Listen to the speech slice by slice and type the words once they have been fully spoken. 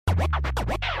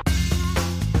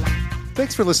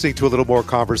Thanks for listening to A Little More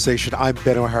Conversation. I'm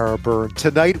Ben O'Hara Byrne.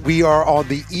 Tonight we are on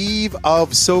the eve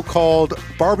of so-called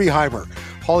Barbenheimer.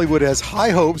 Hollywood has high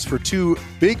hopes for two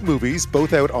big movies,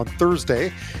 both out on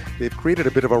Thursday. They've created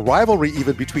a bit of a rivalry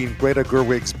even between Greta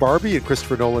Gerwig's Barbie and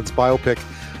Christopher Nolan's biopic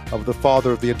of the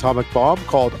father of the atomic bomb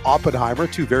called Oppenheimer,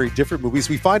 two very different movies.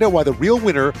 We find out why the real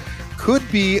winner could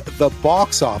be the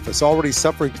box office, already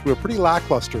suffering through a pretty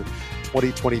lackluster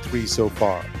 2023 so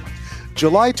far.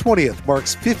 July 20th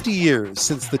marks 50 years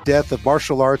since the death of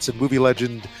martial arts and movie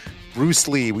legend Bruce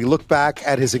Lee. We look back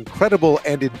at his incredible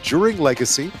and enduring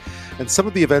legacy and some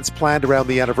of the events planned around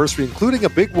the anniversary, including a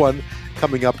big one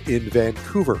coming up in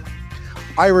Vancouver.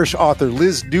 Irish author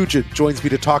Liz Nugent joins me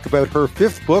to talk about her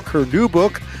fifth book, her new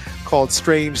book called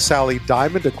Strange Sally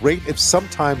Diamond, a great, if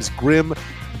sometimes grim,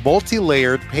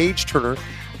 multi-layered page-turner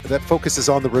that focuses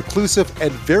on the reclusive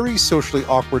and very socially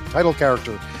awkward title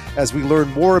character as we learn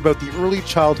more about the early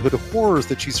childhood horrors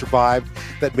that she survived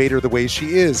that made her the way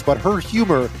she is. But her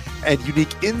humor and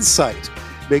unique insight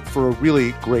make for a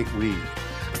really great read.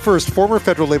 First, former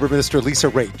federal labor minister Lisa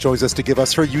Raitt joins us to give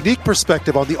us her unique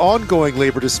perspective on the ongoing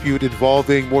labor dispute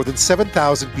involving more than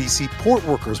 7,000 BC port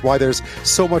workers, why there's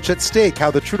so much at stake,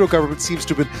 how the Trudeau government seems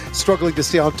to have been struggling to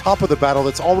stay on top of the battle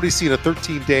that's already seen a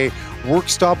 13-day work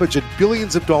stoppage and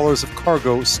billions of dollars of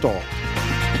cargo stalled.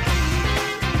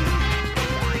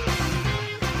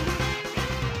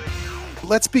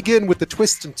 Let's begin with the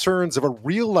twists and turns of a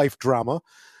real-life drama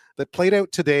that played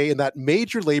out today in that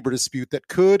major labor dispute that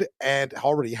could and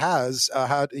already has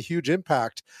had a huge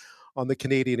impact on the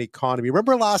Canadian economy.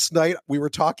 Remember last night we were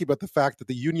talking about the fact that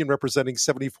the union representing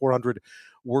 7,400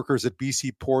 workers at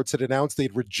BC ports had announced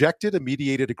they'd rejected a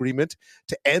mediated agreement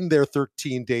to end their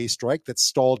 13-day strike that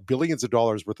stalled billions of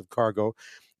dollars worth of cargo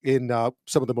in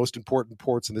some of the most important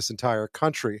ports in this entire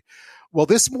country. Well,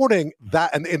 this morning,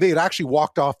 and they had actually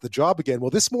walked off the job again. Well,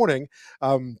 this morning,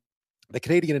 the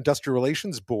Canadian Industrial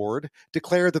Relations Board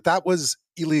declared that that was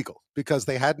illegal because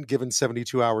they hadn't given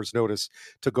 72 hours notice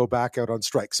to go back out on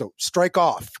strike. So strike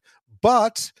off.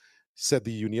 But, said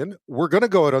the union, we're going to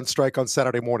go out on strike on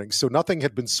Saturday morning. So nothing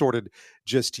had been sorted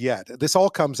just yet. This all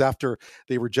comes after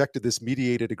they rejected this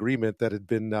mediated agreement that had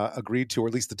been agreed to, or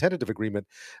at least the tentative agreement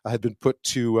had been put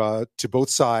to both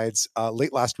sides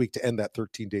late last week to end that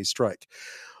 13-day strike.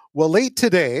 Well, late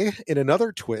today, in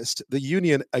another twist, the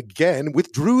union again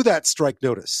withdrew that strike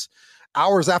notice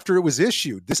hours after it was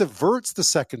issued. This averts the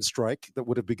second strike that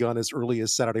would have begun as early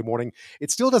as Saturday morning. It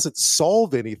still doesn't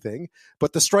solve anything,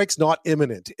 but the strike's not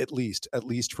imminent, at least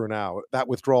for now. That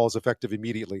withdrawal is effective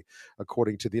immediately,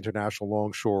 according to the International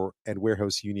Longshore and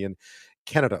Warehouse Union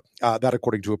Canada. That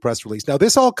according to a press release. Now,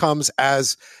 this all comes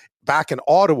as back in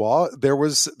Ottawa, there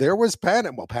was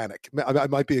panic. Well, panic. I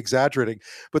might be exaggerating,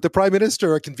 but the Prime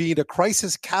Minister convened a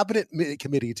crisis cabinet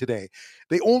committee today.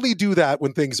 They only do that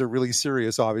when things are really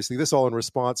serious, obviously. This all in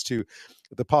response to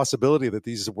the possibility that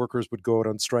these workers would go out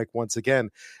on strike once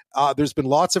again. There's been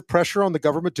lots of pressure on the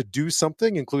government to do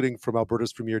something, including from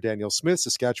Alberta's Premier Danielle Smith,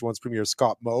 Saskatchewan's Premier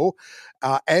Scott Moe.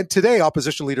 And today,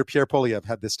 Opposition Leader Pierre Poilievre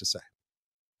had this to say.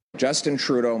 Justin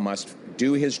Trudeau must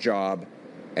do his job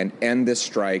and end this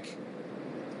strike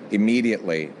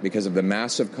immediately because of the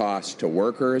massive cost to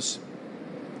workers,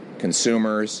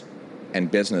 consumers, and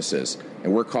businesses.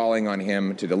 And we're calling on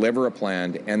him to deliver a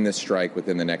plan to end this strike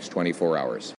within the next 24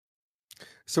 hours.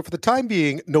 So for the time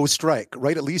being, no strike,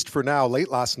 right? At least for now. Late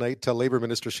last night, Labour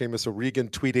Minister Seamus O'Regan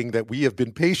tweeting that we have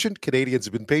been patient, Canadians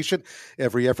have been patient,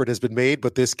 every effort has been made,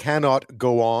 but this cannot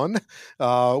go on.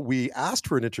 We asked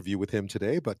for an interview with him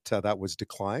today, but that was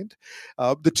declined.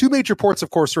 The two major ports,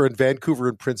 of course, are in Vancouver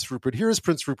and Prince Rupert. Here's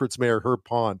Prince Rupert's Mayor Herb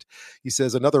Pond. He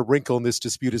says another wrinkle in this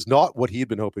dispute is not what he had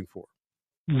been hoping for.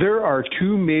 There are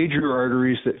two major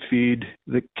arteries that feed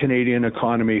the Canadian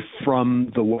economy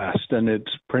from the west, and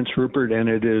it's Prince Rupert and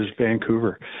it is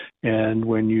Vancouver. And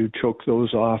when you choke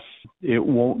those off, it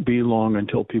won't be long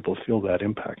until people feel that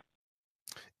impact.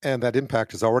 And that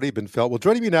impact has already been felt. Well,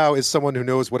 joining me now is someone who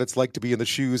knows what it's like to be in the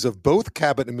shoes of both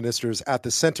cabinet ministers at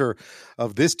the center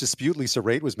of this dispute. Lisa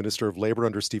Raitt was Minister of Labour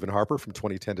under Stephen Harper from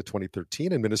 2010 to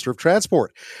 2013 and Minister of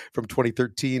Transport from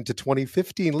 2013 to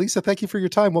 2015. Lisa, thank you for your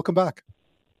time. Welcome back.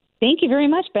 Thank you very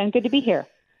much, Ben. Good to be here.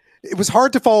 It was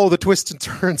hard to follow the twists and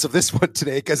turns of this one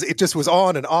today because it just was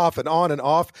on and off and on and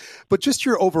off. But just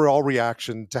your overall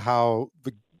reaction to how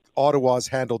the Ottawa's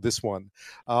handled this one,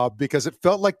 because it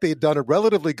felt like they'd done a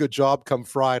relatively good job come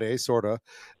Friday, sort of,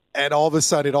 and all of a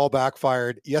sudden it all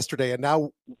backfired yesterday. And now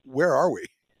where are we?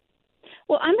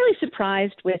 Well, I'm really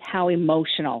surprised with how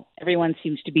emotional everyone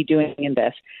seems to be doing in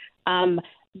this.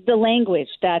 the language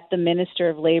that the Minister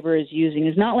of Labor is using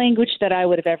is not language that I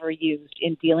would have ever used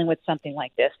in dealing with something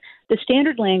like this. The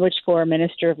standard language for a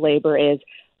Minister of Labor is,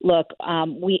 look,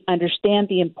 we understand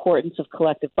the importance of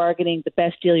collective bargaining. The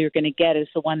best deal you're going to get is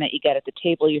the one that you get at the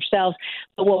table yourselves.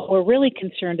 But what we're really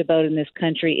concerned about in this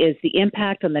country is the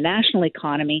impact on the national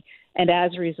economy. And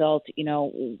as a result,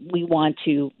 we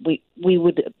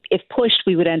would, if pushed,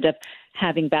 we would end up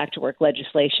having back to work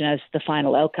legislation as the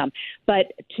final outcome.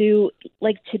 But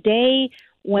today,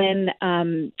 when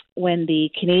the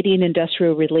Canadian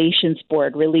Industrial Relations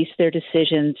Board released their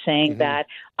decision saying that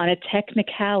on a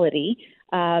technicality,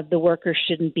 the workers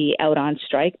shouldn't be out on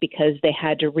strike because they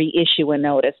had to reissue a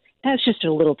notice. That's just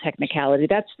a little technicality.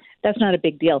 That's not a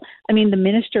big deal. I mean, the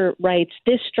minister writes,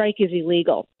 this strike is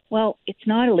illegal. Well, it's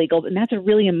not illegal, and that's a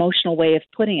really emotional way of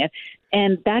putting it.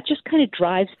 And that just kind of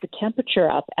drives the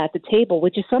temperature up at the table,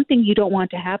 which is something you don't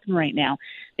want to happen right now,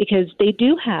 because they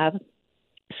do have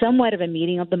somewhat of a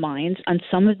meeting of the minds on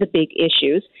some of the big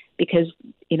issues, because,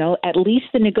 at least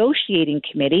the negotiating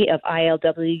committee of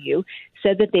ILWU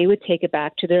said that they would take it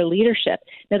back to their leadership.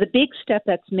 Now, the big step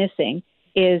that's missing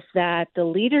is that the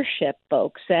leadership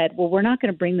folks said, well, we're not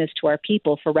going to bring this to our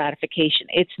people for ratification.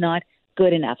 It's not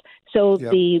good enough. So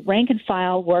the rank and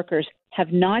file workers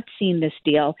have not seen this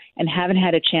deal and haven't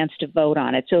had a chance to vote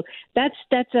on it. So I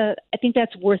think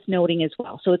that's worth noting as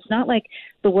well. So it's not like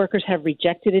the workers have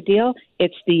rejected a deal.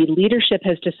 It's the leadership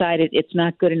has decided it's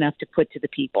not good enough to put to the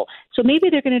people. So maybe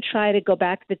they're going to try to go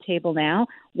back to the table now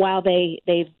while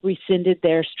they've rescinded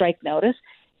their strike notice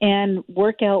and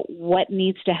work out what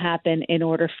needs to happen in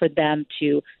order for them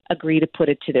to agree to put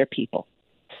it to their people.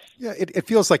 Yeah, it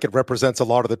feels like it represents a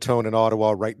lot of the tone in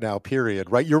Ottawa right now,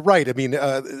 period, right? You're right. I mean,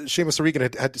 Seamus O'Regan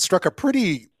had struck a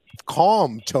pretty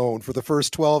calm tone for the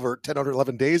first 12 or 10 or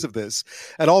 11 days of this.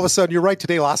 And all of a sudden, you're right,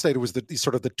 today, last night, it was the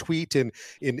sort of the tweet in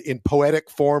poetic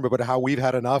form about how we've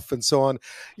had enough and so on.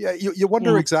 Yeah, you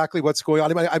wonder exactly what's going on.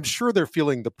 I mean, I'm sure they're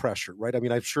feeling the pressure, right? I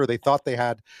mean, I'm sure they thought they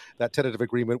had that tentative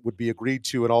agreement would be agreed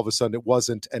to, and all of a sudden it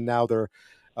wasn't. And now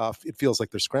it feels like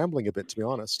they're scrambling a bit, to be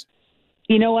honest.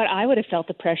 You know what? I would have felt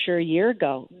the pressure a year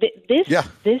ago.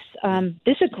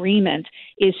 This agreement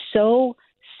is so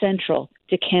central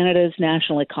to Canada's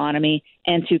national economy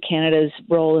and to Canada's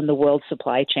role in the world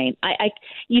supply chain.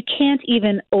 You can't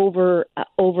even over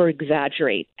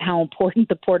exaggerate how important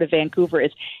the Port of Vancouver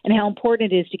is and how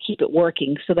important it is to keep it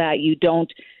working so that you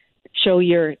don't show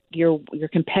your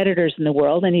competitors in the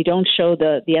world and you don't show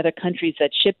the other countries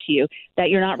that ship to you that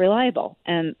you're not reliable.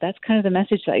 And that's kind of the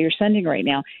message that you're sending right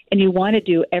now. And you want to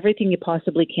do everything you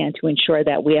possibly can to ensure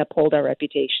that we uphold our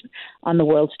reputation on the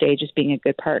world stage as being a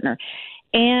good partner.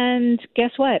 And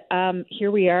guess what?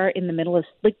 Here we are in the middle of,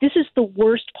 this is the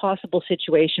worst possible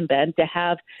situation, Ben, to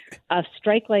have a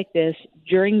strike like this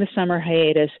during the summer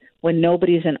hiatus when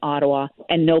nobody's in Ottawa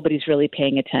and nobody's really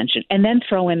paying attention. And then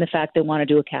throw in the fact they want to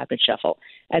do a cabinet shuffle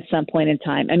at some point in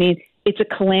time. I mean, it's a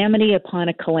calamity upon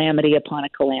a calamity upon a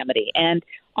calamity. And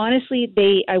honestly,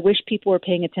 I wish people were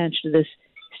paying attention to this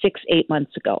 6-8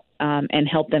 months ago and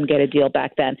helped them get a deal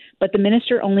back then. But the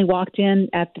minister only walked in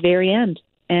at the very end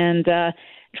and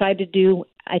tried to do,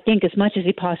 I think, as much as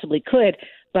he possibly could.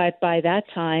 But by that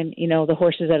time, the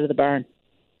horse is out of the barn.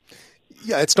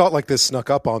 Yeah, it's not like this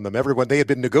snuck up on them. They had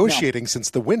been negotiating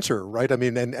since the winter, right? I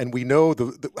mean, and we know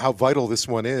how vital this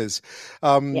one is.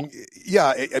 I mean,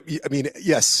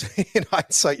 yes. In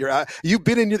hindsight, you've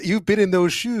been in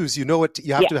those shoes. You know what?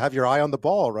 You have to have your eye on the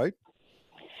ball, right?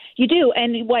 You do,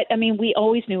 and we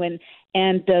always knew, and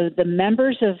the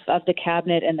members of the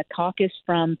cabinet and the caucus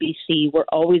from BC were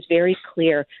always very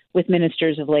clear with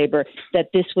ministers of labor that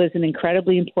this was an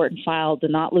incredibly important file to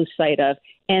not lose sight of.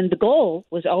 And the goal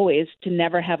was always to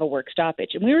never have a work stoppage.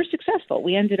 And we were successful.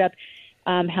 We ended up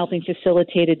helping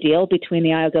facilitate a deal between the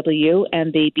ILWU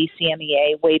and the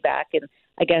BCMEA way back in,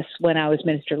 I guess, when I was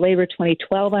Minister of Labor,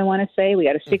 2012, I want to say. We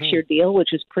got a 6-year deal, which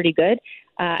was pretty good,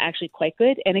 actually quite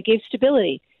good, and it gave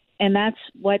stability. And that's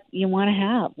what you want to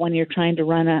have when you're trying to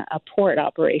run a port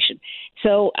operation.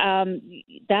 So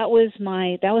that was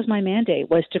my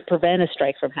mandate, was to prevent a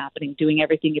strike from happening, doing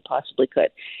everything you possibly could.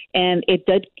 And it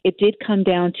did come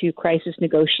down to crisis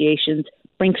negotiations,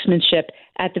 brinksmanship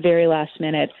at the very last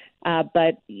minute.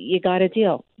 But you got a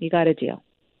deal.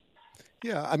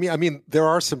 Yeah, I mean, there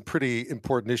are some pretty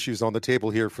important issues on the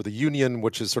table here for the union,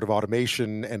 which is sort of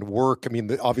automation and work. I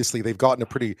mean, obviously, they've gotten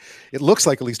it looks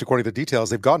like, at least according to the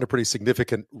details, they've gotten a pretty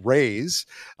significant raise,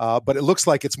 but it looks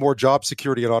like it's more job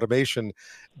security and automation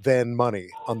than money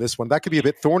on this one. That could be a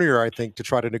bit thornier, I think, to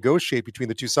try to negotiate between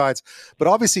the two sides. But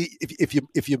obviously, if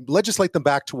you legislate them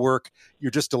back to work, you're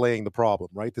just delaying the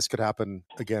problem, right? This could happen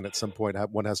again at some point.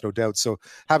 One has no doubt. So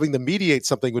having them mediate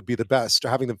something would be the best, or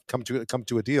having them come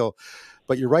to a deal.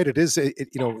 But you're right;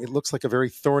 it looks like a very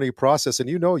thorny process, and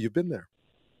you've been there.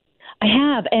 I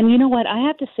have, and you know what? I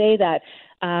have to say that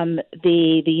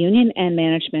the union and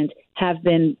management have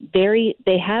been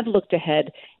they have looked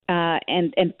ahead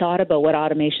and thought about what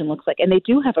automation looks like, and they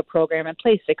do have a program in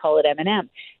place. They call it M&M,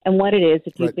 and what it is,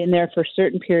 if you've been there for a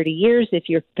certain period of years, if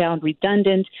you're found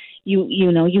redundant,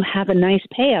 you have a nice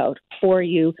payout for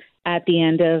you at the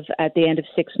end of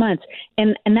 6 months,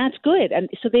 and that's good. And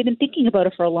so they've been thinking about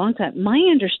it for a long time. My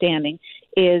understanding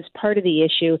is part of the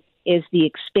issue is the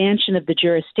expansion of the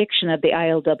jurisdiction of the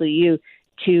ILWU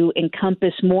to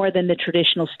encompass more than the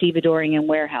traditional stevedoring and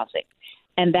warehousing,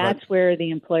 and that's where the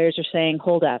employers are saying,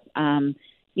 hold up,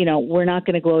 we're not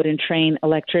going to go out and train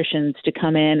electricians to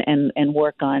come in and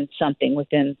work on something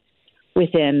within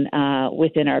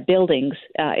our buildings.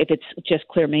 If it's just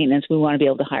clear maintenance, we want to be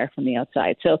able to hire from the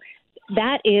outside. So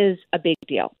that is a big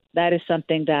deal. That is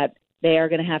something that they are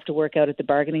going to have to work out at the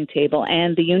bargaining table,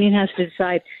 and the union has to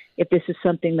decide if this is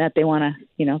something that they want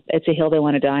to, it's a hill they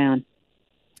want to die on.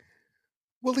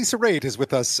 Well, Lisa Raitt is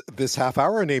with us this half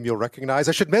hour, a name you'll recognize.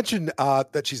 I should mention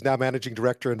that she's now Managing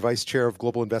Director and Vice Chair of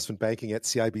Global Investment Banking at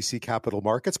CIBC Capital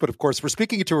Markets. But of course, we're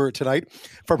speaking to her tonight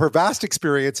from her vast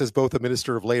experience as both a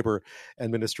Minister of Labour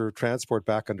and Minister of Transport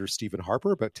back under Stephen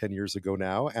Harper about 10 years ago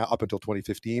now, up until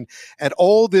 2015. And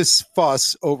all this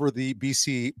fuss over the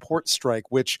BC port strike,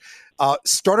 which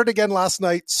started again last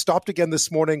night, stopped again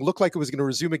this morning, looked like it was going to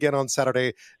resume again on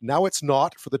Saturday. Now it's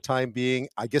not for the time being.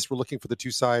 I guess we're looking for the two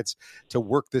sides to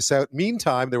work this out.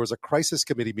 Meantime, there was a crisis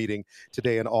committee meeting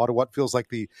today in Ottawa. It feels like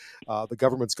the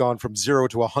government's gone from 0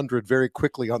 to 100 very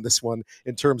quickly on this one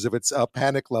in terms of its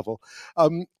panic level.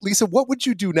 Lisa, what would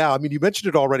you do now? I mean, you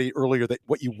mentioned it already earlier that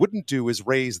what you wouldn't do is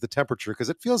raise the temperature, because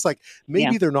it feels like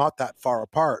maybe they're not that far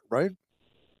apart, right?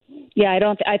 Yeah,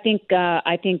 I think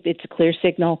it's a clear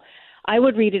signal. I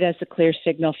would read it as a clear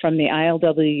signal from the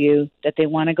ILWU that they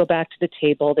want to go back to the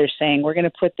table. They're saying, we're going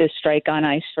to put this strike on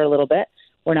ice for a little bit.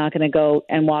 We're not going to go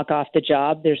and walk off the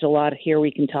job. There's a lot here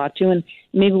we can talk to, and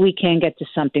maybe we can get to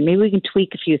something. Maybe we can tweak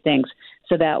a few things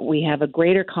so that we have a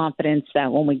greater confidence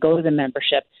that when we go to the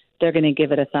membership, they're going to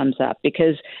give it a thumbs up,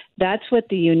 because that's what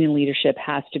the union leadership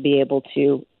has to be able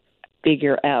to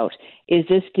figure out. Is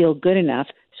this deal good enough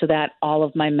so that all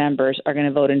of my members are going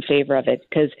to vote in favor of it?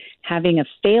 Because having a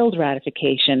failed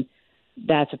ratification,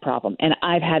 that's a problem. And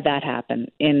I've had that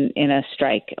happen in a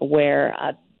strike where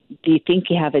you think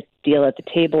you have a deal at the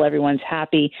table, everyone's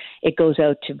happy, it goes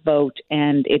out to vote,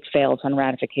 and it fails on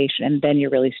ratification, and then you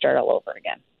really start all over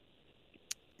again.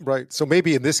 Right. So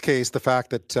maybe in this case, the fact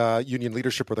that union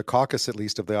leadership, or the caucus at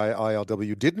least of the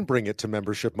ILW, didn't bring it to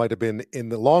membership might have been, in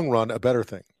the long run, a better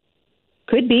thing.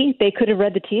 Could be. They could have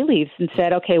read the tea leaves and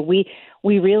said, okay, we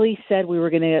really said we were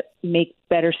going to make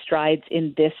better strides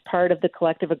in this part of the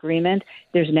collective agreement.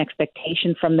 There's an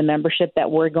expectation from the membership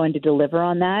that we're going to deliver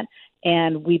on that,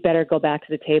 and we better go back to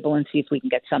the table and see if we can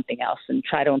get something else and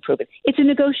try to improve it. It's a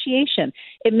negotiation.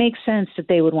 It makes sense that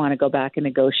they would want to go back and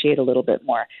negotiate a little bit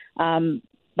more.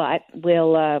 But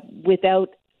we'll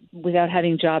without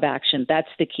having job action, that's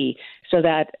the key, so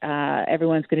that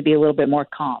everyone's going to be a little bit more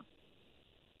calm.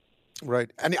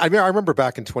 Right. And I remember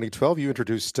back in 2012, you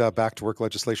introduced back to work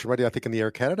legislation, right? I think in the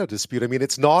Air Canada dispute. I mean,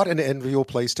 it's not an enviable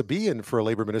place to be in for a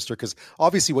Labour minister, because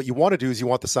obviously what you want to do is you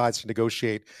want the sides to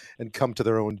negotiate and come to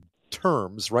their own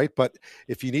terms, right? But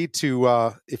if you need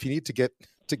to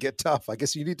get tough, I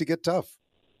guess you need to get tough.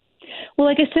 Well,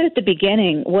 like I said at the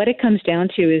beginning, what it comes down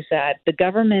to is that the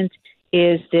government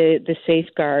is the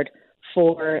safeguard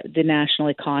for the national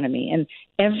economy. And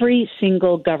every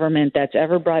single government that's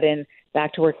ever brought in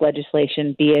back to work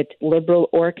legislation, be it liberal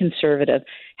or conservative,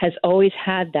 has always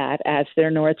had that as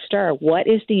their North Star. What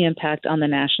is the impact on the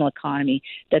national economy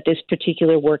that this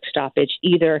particular work stoppage,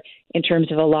 either in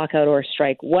terms of a lockout or a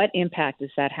strike, what impact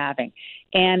is that having?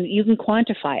 And you can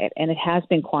quantify it, and it has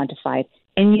been quantified.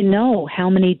 And you know how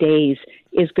many days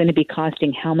is going to be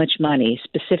costing how much money,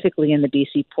 specifically in the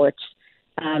BC ports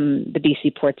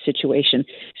situation.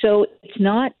 So it's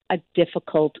not a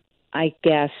difficult,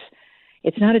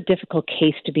 it's not a difficult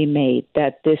case to be made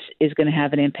that this is going to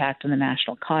have an impact on the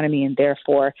national economy, and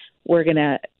therefore we're going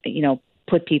to,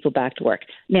 put people back to work.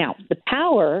 Now, the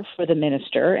power for the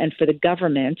minister and for the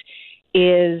government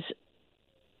is,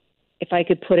 if I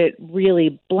could put it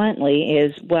really bluntly,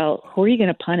 is, well, who are you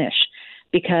going to punish?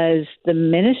 Because the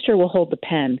minister will hold the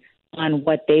pen on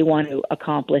what they want to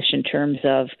accomplish in terms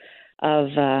of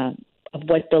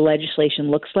what the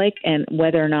legislation looks like and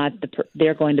whether or not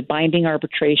they're going to binding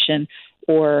arbitration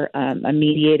or a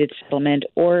mediated settlement,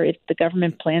 or if the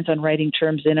government plans on writing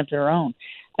terms in of their own.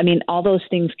 I mean, all those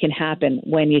things can happen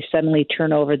when you suddenly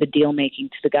turn over the deal-making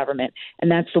to the government.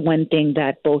 And that's the one thing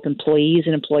that both employees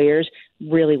and employers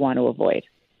really want to avoid.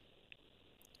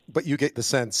 But you get the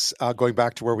sense, going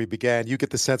back to where we began, you get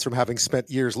the sense from having spent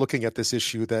years looking at this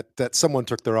issue that someone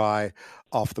took their eye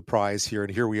off the prize here.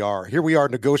 And here we are. Here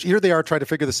they are trying to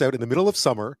figure this out in the middle of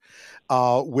summer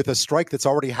with a strike that's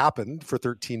already happened for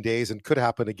 13 days and could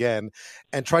happen again,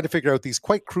 and trying to figure out these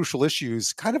quite crucial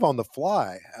issues kind of on the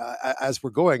fly as we're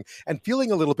going, and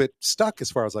feeling a little bit stuck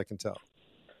as far as I can tell.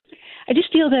 I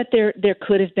just feel that there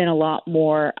could have been a lot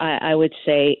more, I would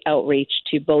say, outreach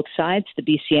to both sides, the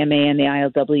BCMA and the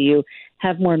ILW,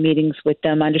 have more meetings with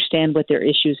them, understand what their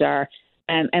issues are,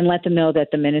 and let them know that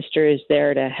the minister is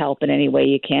there to help in any way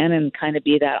you can and kind of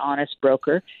be that honest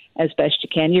broker as best you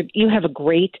can. You have a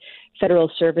great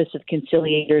federal service of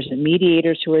conciliators and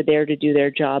mediators who are there to do their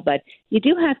job, but you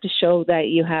do have to show that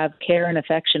you have care and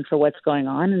affection for what's going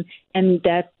on and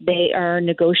that they are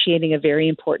negotiating a very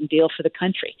important deal for the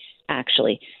country,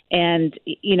 actually, and,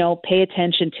 pay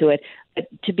attention to it. But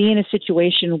to be in a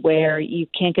situation where you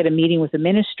can't get a meeting with a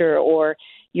minister, or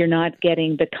you're not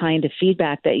getting the kind of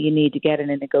feedback that you need to get in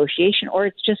a negotiation, or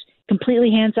it's just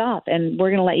completely hands off and we're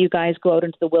going to let you guys go out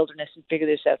into the wilderness and figure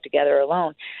this out together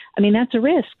alone. I mean, that's a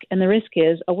risk. And the risk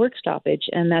is a work stoppage.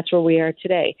 And that's where we are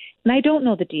today. And I don't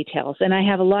know the details. And I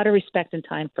have a lot of respect and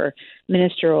time for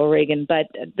Minister O'Regan. But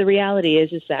the reality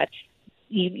is that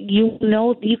you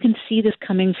can see this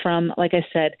coming from, like I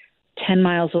said, 10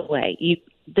 miles away.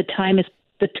 The time is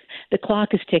the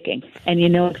clock is ticking, and you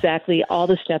know exactly all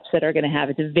the steps that are going to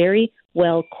have. It's a very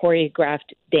well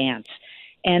choreographed dance,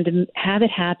 and to have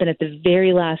it happen at the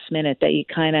very last minute that you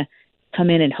kind of come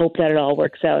in and hope that it all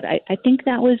works out. I think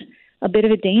that was a bit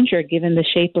of a danger given the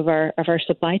shape of our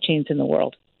supply chains in the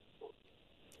world.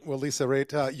 Well, Lisa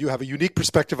Raitt, you have a unique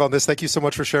perspective on this. Thank you so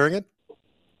much for sharing it.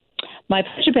 My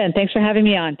pleasure, Ben. Thanks for having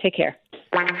me on. Take care.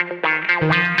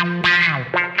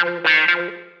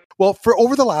 Well, for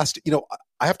over the last,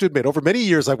 I have to admit, over many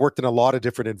years, I've worked in a lot of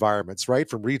different environments, right?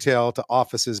 From retail to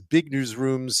offices, big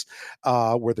newsrooms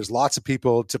where there's lots of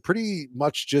people, to pretty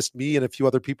much just me and a few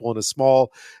other people in a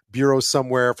small bureau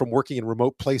somewhere, from working in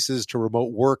remote places to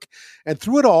remote work. And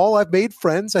through it all, I've made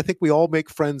friends. I think we all make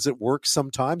friends at work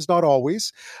sometimes, not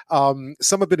always. Some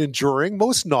have been enduring,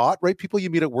 most not, right? People you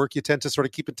meet at work, you tend to sort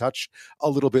of keep in touch a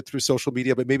little bit through social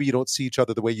media, but maybe you don't see each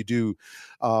other the way you do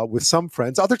with some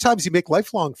friends. Other times you make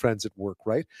lifelong friends at work,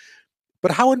 right? But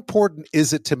how important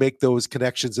is it to make those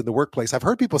connections in the workplace? I've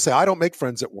heard people say, I don't make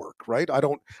friends at work, right? I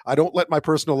don't let my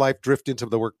personal life drift into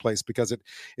the workplace because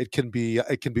it can be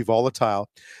volatile.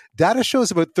 Data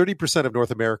shows about 30% of North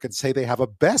Americans say they have a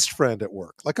best friend at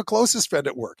work, like a closest friend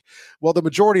at work. Well, the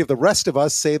majority of the rest of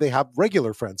us say they have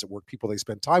regular friends at work, people they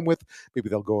spend time with. Maybe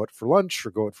they'll go out for lunch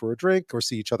or go out for a drink or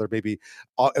see each other maybe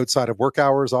outside of work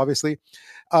hours, obviously.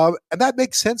 And that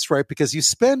makes sense, right? Because you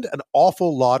spend an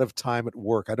awful lot of time at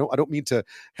work. I don't mean to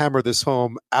hammer this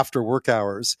home after work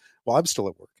hours while I'm still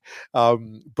at work.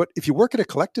 But if you work in a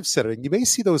collective setting, you may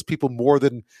see those people more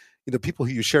than, people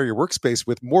who you share your workspace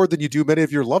with, more than you do many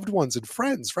of your loved ones and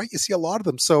friends, right? You see a lot of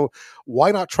them. So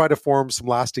why not try to form some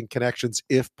lasting connections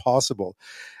if possible?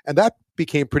 And that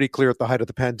became pretty clear at the height of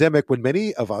the pandemic when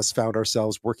many of us found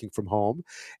ourselves working from home.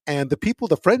 And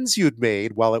the friends you'd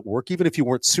made while at work, even if you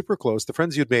weren't super close, the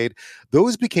friends you'd made,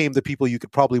 those became the people you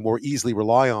could probably more easily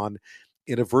rely on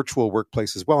in a virtual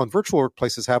workplace as well. And virtual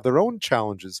workplaces have their own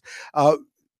challenges.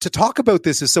 To talk about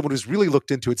this is someone who's really looked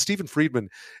into it. Stephen Friedman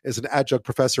is an adjunct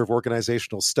professor of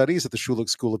organizational studies at the Schulich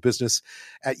School of Business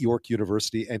at York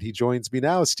University, and he joins me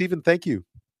now. Stephen, thank you.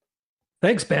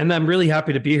 Thanks, Ben. I'm really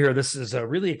happy to be here. This is a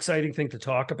really exciting thing to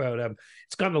talk about.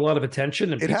 It's gotten a lot of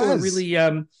attention, and people are really,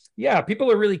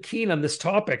 people are really keen on this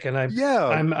topic. And I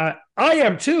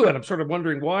am too, and I'm sort of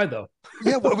wondering why, though.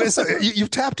 Yeah, well,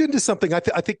 you've tapped into something. I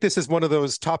think this is one of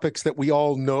those topics that we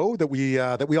all know, that we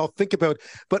all think about,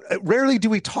 but rarely do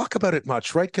we talk about it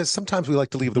much, right? Because sometimes we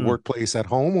like to leave the workplace at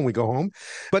home when we go home.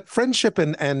 But friendship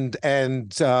and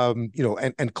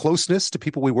closeness to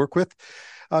people we work with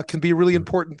can be a really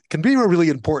important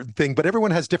thing, but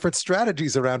everyone has different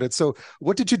strategies around it. So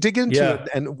what did you dig into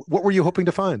and what were you hoping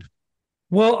to find?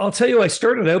 Well, I'll tell you, I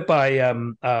started out by,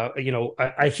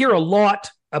 I hear a lot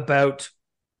about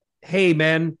hey,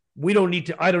 man, I don't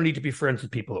need to be friends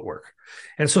with people at work.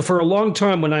 And so for a long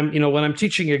time, when I'm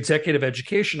teaching executive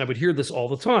education, I would hear this all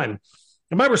the time.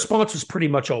 And my response was pretty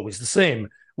much always the same,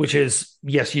 which is,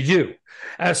 yes, you do.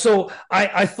 So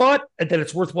I thought that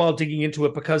it's worthwhile digging into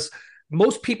it, because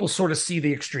most people sort of see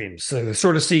the extremes. So they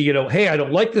sort of see, hey, I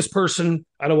don't like this person,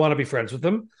 I don't want to be friends with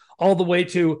them, all the way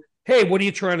to, hey, what are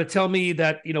you trying to tell me,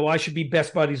 that, I should be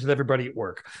best buddies with everybody at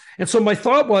work? And so my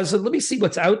thought was, let me see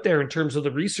what's out there in terms of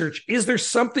the research. Is there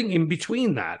something in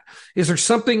between that? Is there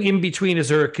something in between? Is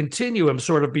there a continuum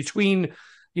sort of between,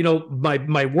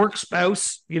 my work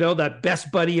spouse, that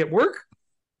best buddy at work,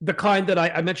 the kind that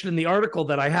I mentioned in the article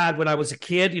that I had when I was a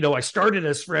kid? I started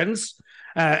as friends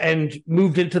and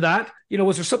moved into that.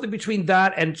 Was there something between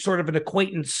that and sort of an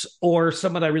acquaintance, or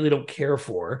someone I really don't care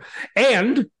for?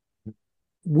 And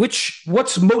what's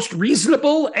most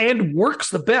reasonable and works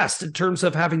the best in terms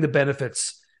of having the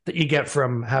benefits that you get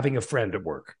from having a friend at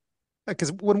work?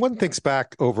 Because when one thinks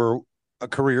back over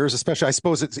careers, especially, I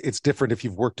suppose it's different if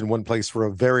you've worked in one place for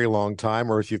a very long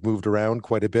time or if you've moved around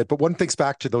quite a bit. But one thinks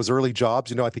back to those early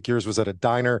jobs. I think yours was at a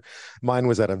diner, mine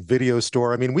was at a video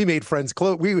store. I mean, we made friends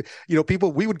close. We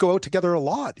would go out together a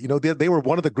lot. They were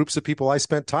one of the groups of people I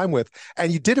spent time with,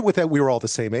 and you did it without. We were all the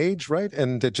same age, right?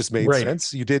 And it just made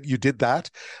sense. You did that.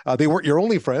 They weren't your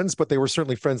only friends, but they were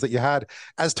certainly friends that you had.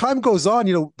 As time goes on,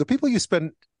 the people you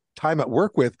spend time at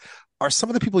work with are some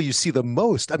of the people you see the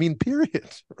most. I mean, period,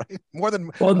 right? More than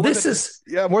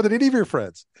any of your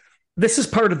friends. This is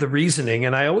part of the reasoning.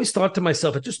 And I always thought to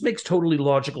myself, it just makes totally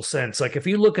logical sense. Like if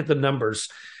you look at the numbers,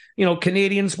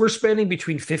 Canadians, we're spending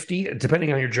between 50,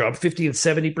 depending on your job, 50 and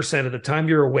 70% of the time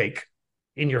you're awake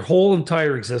in your whole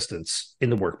entire existence in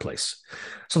the workplace.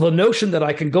 So the notion that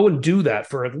I can go and do that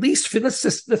for at least,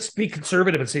 let's be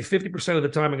conservative and say 50% of the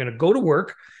time I'm going to go to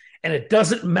work, and it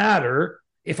doesn't matter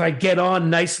if I get on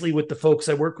nicely with the folks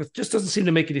I work with, just doesn't seem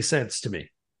to make any sense to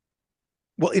me.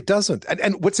 Well, it doesn't.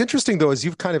 And what's interesting, though, is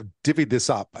you've kind of divvied this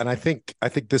up. And I think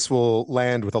this will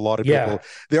land with a lot of people.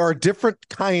 There are different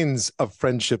kinds of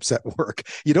friendships at work.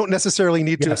 You don't necessarily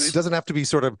need to, it doesn't have to be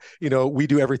sort of, we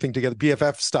do everything together,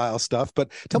 BFF style stuff.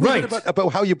 But tell me a bit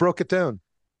about how you broke it down.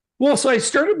 Well, so I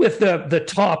started with the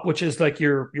top, which is like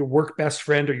your work best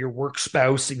friend or your work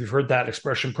spouse. You've heard that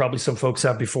expression, probably some folks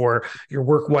have before. Your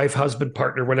work wife, husband,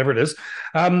 partner, whatever it is,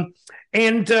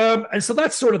 and so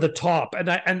that's sort of the top.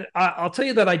 And I'll tell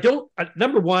you that I don't.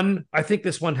 Number one, I think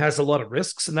this one has a lot of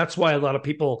risks, and that's why a lot of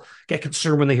people get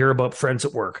concerned when they hear about friends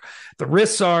at work. The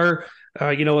risks are,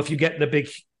 if you get in a big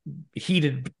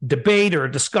heated debate or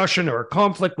a discussion or a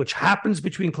conflict, which happens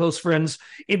between close friends,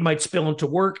 it might spill into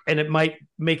work, and it might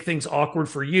make things awkward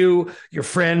for you, your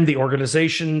friend, the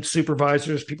organization,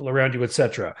 supervisors, people around you,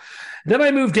 etc. Then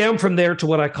I moved down from there to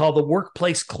what I call the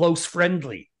workplace close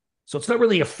friendly. So it's not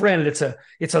really a friend;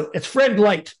 it's friend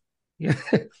light.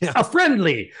 A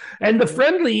friendly, and the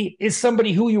friendly is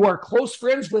somebody who you are close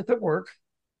friends with at work.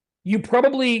 You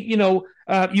probably,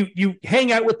 you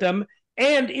hang out with them.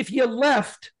 And if you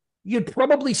left, you'd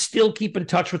probably still keep in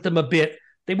touch with them a bit.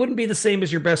 They wouldn't be the same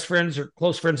as your best friends or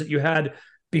close friends that you had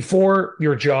before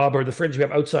your job or the friends you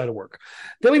have outside of work.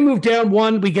 Then we move down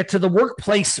one, we get to the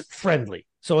workplace friendly.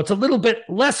 So it's a little bit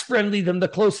less friendly than the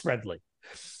close friendly.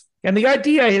 And the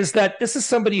idea is that this is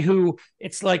somebody who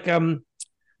it's like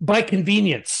by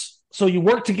convenience. So you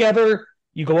work together,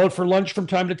 you go out for lunch from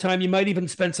time to time. You might even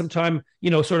spend some time,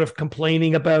 sort of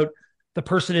complaining about the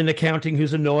person in accounting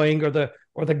who's annoying, or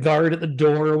the guard at the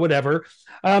door, or whatever.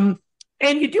 And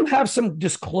you do have some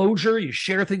disclosure. You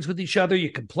share things with each other. You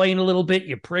complain a little bit.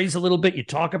 You praise a little bit. You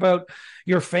talk about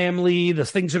your family, the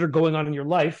things that are going on in your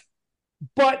life,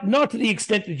 but not to the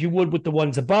extent that you would with the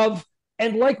ones above.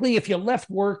 And likely, if you left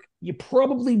work, you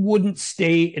probably wouldn't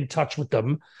stay in touch with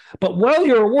them. But while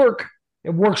you're at work, it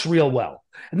works real well.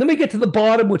 And then we get to the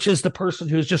bottom, which is the person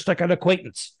who's just like an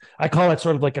acquaintance. I call it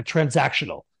sort of like a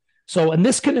transactional. So, and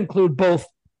this can include both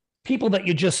people that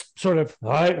you just sort of,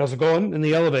 hi, how's it going in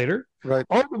the elevator, right,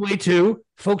 all the way to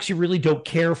folks you really don't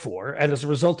care for. And as a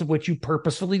result of which you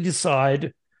purposefully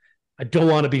decide, I don't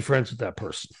want to be friends with that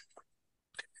person.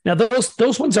 Now,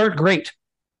 those ones aren't great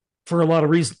for a lot of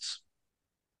reasons.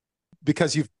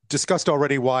 Because you've discussed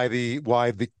already why the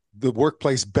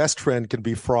workplace best friend can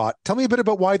be fraught. Tell me a bit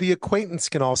about why the acquaintance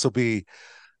can also be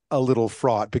a little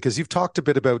fraught, because you've talked a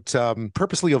bit about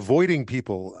purposely avoiding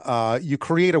people. You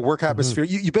create a work atmosphere.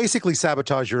 Mm-hmm. You basically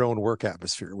sabotage your own work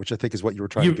atmosphere, which I think is what you were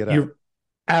trying to get at.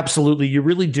 Absolutely. You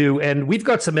really do. And we've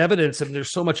got some evidence, and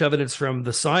there's so much evidence from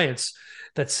the science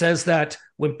that says that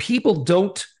when people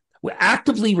don't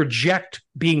actively reject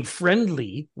being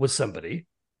friendly with somebody,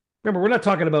 remember, we're not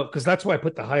talking about, because that's why I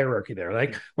put the hierarchy there.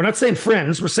 Like, we're not saying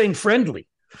friends, we're saying friendly.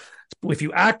 if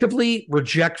you actively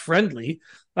reject friendly,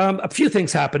 a few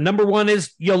things happen. Number one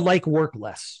is you'll like work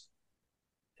less.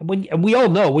 And we all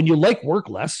know when you like work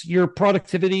less, your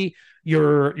productivity,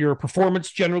 your performance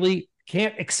generally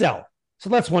can't excel. So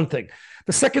that's one thing.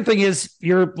 The second thing is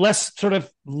you're less sort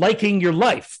of liking your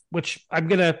life, which we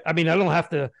don't have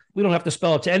to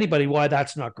spell it to anybody why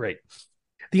that's not great.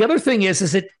 The other thing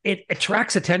is it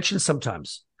attracts attention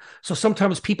sometimes. So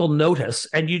sometimes people notice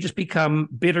and you just become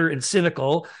bitter and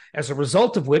cynical, as a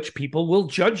result of which people will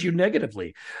judge you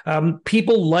negatively.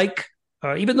 People like,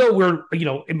 even though we're,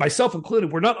 and myself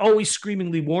included, we're not always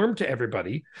screamingly warm to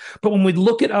everybody. But when we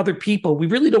look at other people, we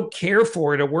really don't care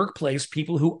for in a workplace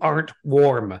people who aren't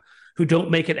warm, who don't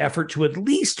make an effort to at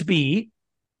least be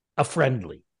a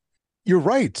friendly. You're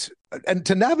right. And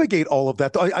to navigate all of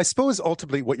that, I suppose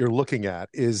ultimately what you're looking at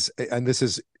is, and this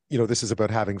is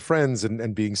about having friends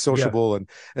and being sociable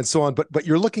and so on. But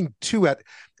you're looking too at,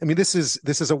 this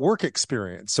is a work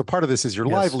experience. So part of this is your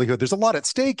livelihood. There's a lot at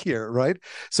stake here, right?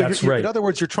 So That's right. In other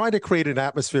words, you're trying to create an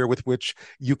atmosphere with which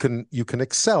you can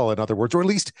excel, in other words, or at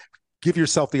least give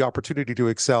yourself the opportunity to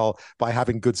excel by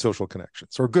having good social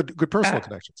connections or good personal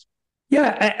connections.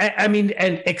 Yeah,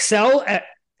 and excel at.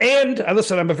 And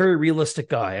listen, I'm a very realistic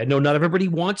guy. I know not everybody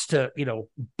wants to,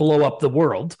 blow up the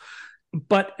world,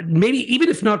 but maybe even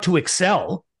if not to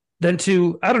excel, then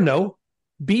to, I don't know,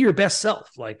 be your best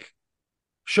self, like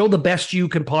show the best you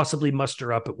can possibly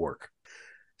muster up at work.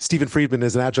 Stephen Friedman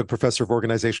is an adjunct professor of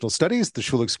organizational studies at the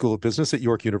Schulich School of Business at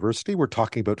York University. We're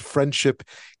talking about friendship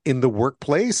in the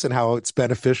workplace and how it's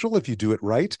beneficial if you do it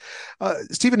right.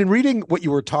 Stephen, in reading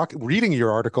reading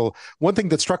your article, one thing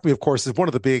that struck me, of course, is one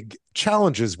of the big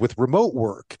challenges with remote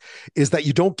work is that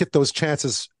you don't get those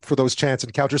chance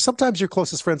encounters. Sometimes your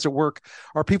closest friends at work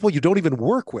are people you don't even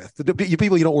work with. The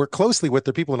people you don't work closely with,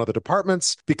 they're people in other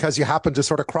departments because you happen to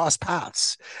sort of cross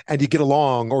paths and you get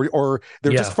along, or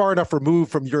they're just far enough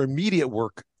removed from your immediate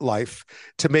work life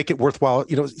to make it worthwhile.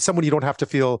 Someone you don't have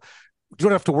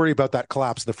to worry about that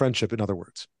collapse of the friendship, in other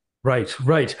words. Right.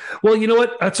 Well, you know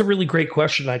what? That's a really great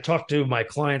question. I talk to my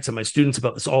clients and my students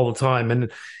about this all the time.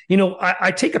 And,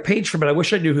 I take a page from it. I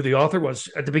wish I knew who the author was.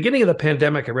 At the beginning of the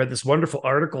pandemic, I read this wonderful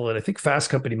article in, I think, Fast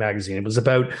Company magazine. It was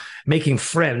about making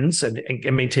friends and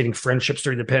maintaining friendships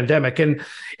during the pandemic. And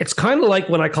it's kind of like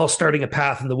what I call starting a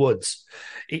path in the woods.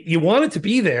 You want it to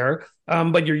be there,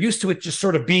 but you're used to it just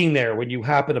sort of being there when you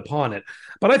happen upon it.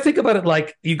 But I think about it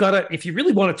like if you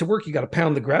really want it to work, you got to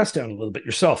pound the grass down a little bit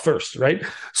yourself first, right?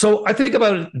 So I think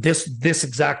about it this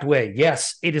exact way.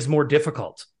 Yes, it is more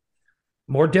difficult.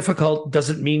 More difficult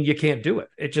doesn't mean you can't do it.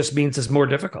 It just means it's more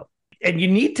difficult. And you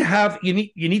need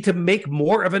to make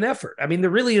more of an effort. There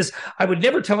really is. I would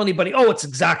never tell anybody, oh, it's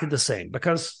exactly the same,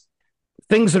 because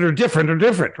things that are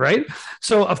different, right?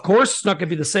 So of course it's not going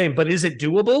to be the same, but is it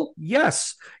doable?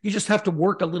 Yes. You just have to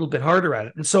work a little bit harder at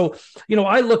it. And so,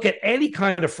 I look at any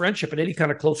kind of friendship and any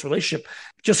kind of close relationship,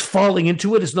 just falling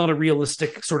into it is not a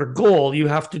realistic sort of goal. You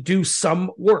have to do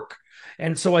some work.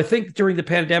 And so I think during the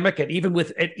pandemic, and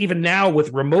even now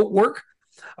with remote work,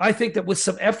 I think that with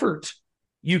some effort,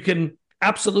 you can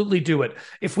absolutely do it.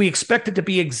 If we expect it to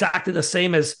be exactly the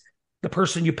same as the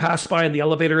person you pass by in the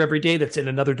elevator every day that's in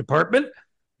another department,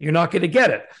 you're not going to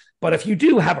get it. But if you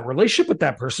do have a relationship with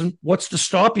that person, what's to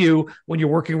stop you when you're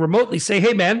working remotely? Say,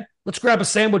 hey, man, let's grab a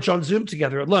sandwich on Zoom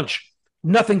together at lunch.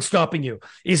 Nothing's stopping you.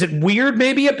 Is it weird?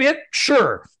 Maybe a bit?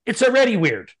 Sure. It's already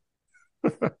weird.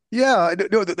 Yeah,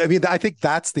 no, I think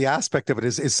that's the aspect of it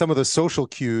is some of the social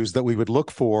cues that we would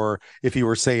look for if you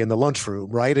were, say, in the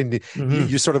lunchroom, right? And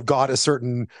you sort of got a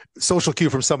certain social cue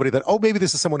from somebody that, oh, maybe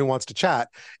this is someone who wants to chat.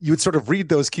 You would sort of read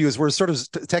those cues. Whereas sort of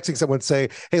texting someone, say,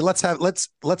 hey, let's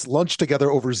lunch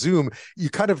together over Zoom. You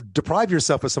kind of deprive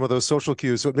yourself of some of those social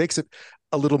cues, so it makes it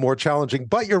a little more challenging.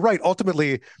 But you're right.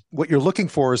 Ultimately, what you're looking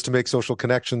for is to make social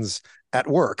connections at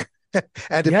work.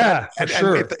 And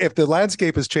if the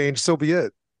landscape has changed, so be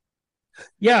it.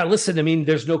 Yeah, listen,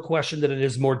 there's no question that it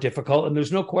is more difficult, and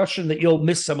there's no question that you'll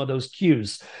miss some of those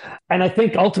cues. And I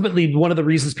think ultimately one of the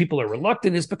reasons people are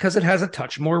reluctant is because it has a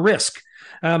touch more risk.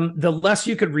 The less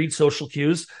you can read social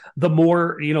cues, the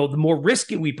more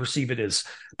risky we perceive it is.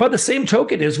 By the same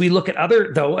token, we look at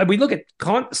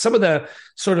some of the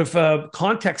sort of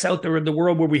contexts out there in the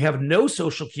world where we have no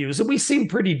social cues, and we seem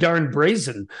pretty darn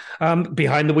brazen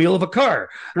behind the wheel of a car.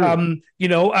 On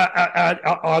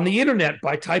the internet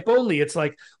by type only. It's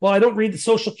like, well, I don't read the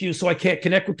social cues, so I can't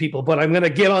connect with people, but I'm going to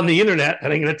get on the internet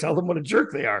and I'm going to tell them what a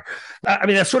jerk they are.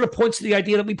 That sort of points to the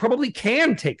idea that we probably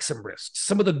can take some risks,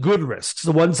 some of the good risks. It's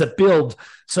the ones that build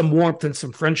some warmth and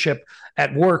some friendship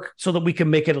at work so that we can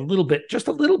make it just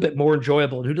a little bit more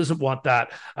enjoyable. And who doesn't want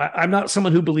that? I'm not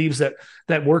someone who believes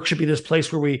that work should be this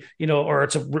place where we, or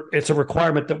it's a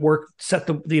requirement that work set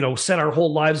our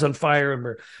whole lives on fire and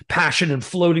we're passionate and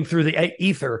floating through the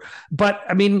ether. But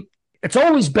I mean, it's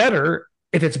always better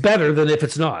if it's better than if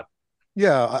it's not.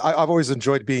 Yeah, I've always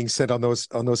enjoyed being sent on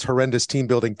those horrendous team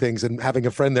building things and having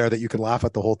a friend there that you can laugh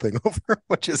at the whole thing over,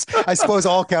 which is, I suppose,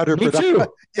 all counterproductive. Me too.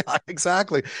 Yeah,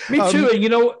 exactly. Me too.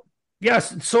 And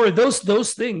yes, sorry.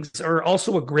 Those things are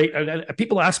also a great.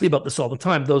 People ask me about this all the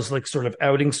time. Those like sort of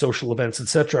outing, social events,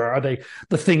 etc. Are they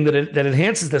the thing that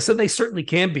enhances this? And they certainly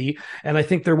can be. And I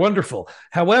think they're wonderful.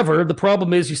 However, the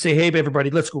problem is, you say, "Hey, everybody,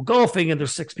 let's go golfing," and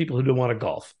there's 6 people who don't want to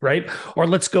golf, right? Or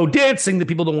let's go dancing. The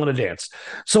people don't want to dance.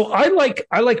 So I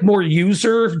like more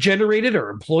user generated or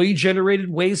employee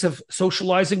generated ways of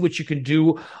socializing, which you can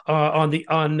do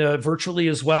on virtually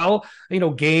as well.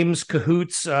 Games,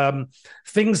 Kahoots,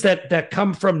 things that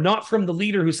come not from the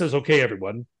leader who says, "Okay,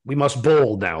 everyone, we must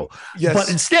bowl now." Yes. But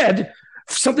instead,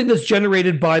 something that's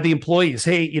generated by the employees.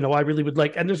 Hey, I really would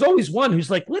like, and there's always one who's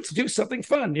like, "Let's do something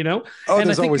fun," Oh, and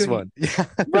there's always one. Yeah.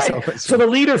 Right. So the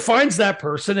leader finds that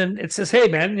person and it says, "Hey,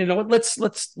 man, let's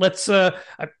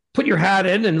put your hat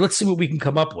in and let's see what we can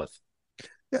come up with."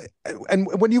 Yeah. And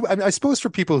I suppose for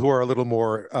people who are a little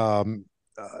more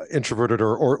introverted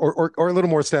or a little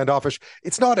more standoffish,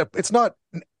 it's not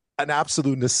an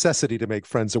absolute necessity to make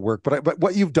friends at work, but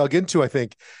what you've dug into, I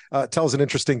think, tells an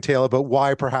interesting tale about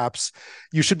why perhaps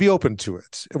you should be open to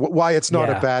it. Why it's not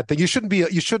a bad thing. You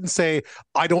shouldn't say,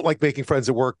 "I don't like making friends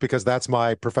at work because that's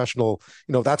my professional,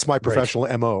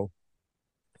 right. MO."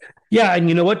 Yeah, and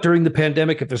you know what? During the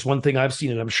pandemic, if there's one thing I've seen,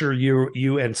 and I'm sure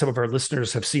you and some of our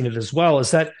listeners have seen it as well,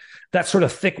 is that sort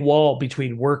of thick wall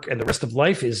between work and the rest of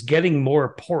life is getting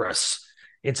more porous.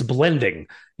 It's blending,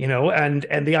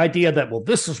 and the idea that, well,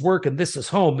 this is work and this is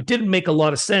home. It didn't make a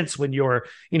lot of sense when you're,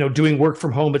 doing work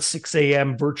from home at 6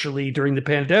 a.m. virtually during the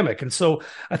pandemic. And so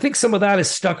I think some of that is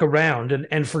stuck around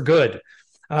and for good.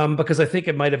 Because I think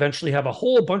it might eventually have a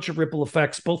whole bunch of ripple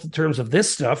effects, both in terms of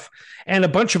this stuff and a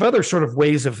bunch of other sort of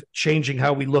ways of changing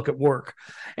how we look at work.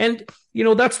 And,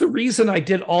 that's the reason I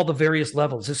did all the various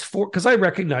levels, because I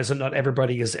recognize that not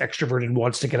everybody is extroverted and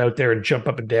wants to get out there and jump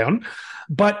up and down.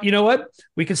 But you know what?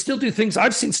 We can still do things.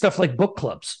 I've seen stuff like book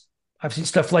clubs. I've seen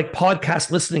stuff like podcast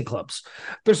listening clubs.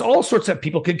 There's all sorts of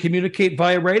people can communicate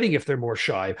via writing if they're more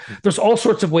shy. There's all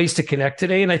sorts of ways to connect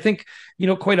today. And I think,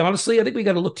 quite honestly, I think we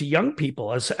got to look to young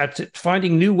people at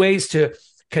finding new ways to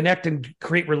connect and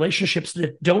create relationships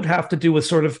that don't have to do with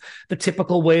sort of the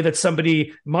typical way that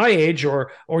somebody my age or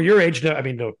your age. No, I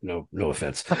mean, no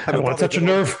offense. I don't want to touch a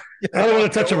nerve. I don't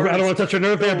want to touch a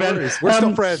nerve there, Ben. We're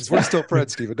still friends. We're still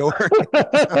friends, Stephen. Don't worry.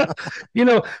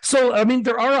 So I mean,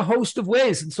 there are a host of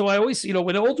ways, and so I always,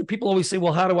 when older people always say,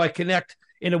 "Well, how do I connect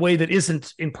in a way that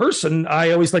isn't in person?"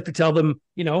 I always like to tell them,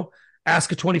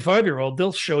 ask a 25-year-old.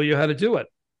 They'll show you how to do it.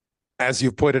 As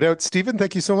you pointed out, Stephen,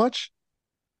 thank you so much.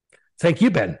 Thank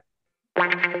you, Ben.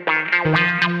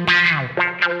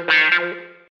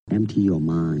 Empty your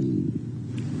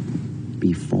mind.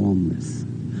 Be formless,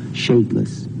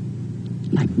 shapeless,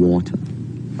 like water.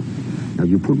 Now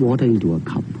you put water into a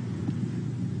cup,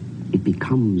 it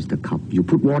becomes the cup. You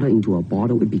put water into a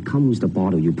bottle, it becomes the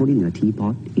bottle. You put it in a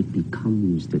teapot, it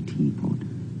becomes the teapot.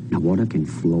 Now water can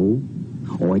flow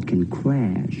or it can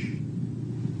crash.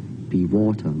 Be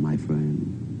water, my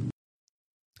friend.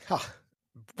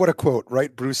 What a quote,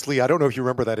 right? Bruce Lee. I don't know if you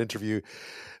remember that interview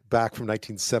back from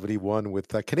 1971 with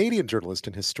Canadian journalist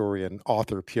and historian,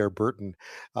 author Pierre Berton,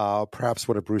 perhaps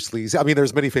one of Bruce Lee's. I mean,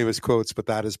 there's many famous quotes, but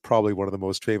that is probably one of the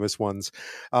most famous ones.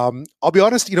 I'll be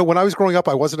honest, when I was growing up,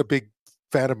 I wasn't a big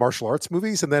fan of martial arts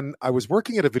movies. And then I was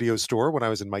working at a video store when I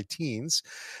was in my teens,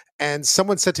 and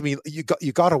someone said to me, you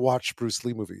got to watch Bruce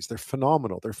Lee movies. They're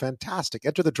phenomenal. They're fantastic.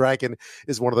 Enter the Dragon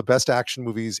is one of the best action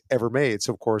movies ever made.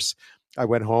 So of course I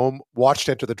went home, watched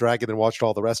Enter the Dragon, and watched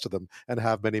all the rest of them, and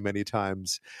have many, many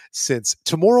times since.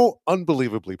 Tomorrow,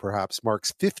 unbelievably perhaps,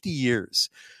 marks 50 years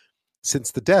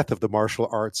since the death of the martial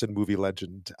arts and movie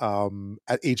legend,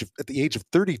 at the age of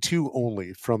 32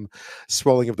 only, from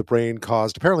swelling of the brain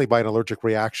caused apparently by an allergic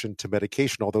reaction to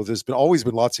medication, although there's always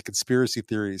been lots of conspiracy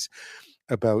theories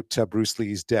about Bruce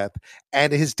Lee's death.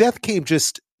 And his death came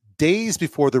just days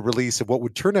before the release of what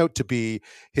would turn out to be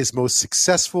his most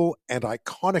successful and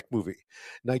iconic movie,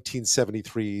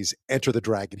 1973's Enter the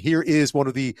Dragon. Here is one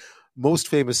of the most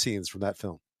famous scenes from that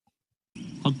film.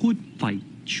 A good fight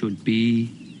should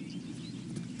be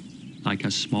like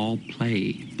a small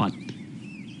play, but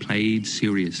played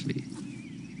seriously.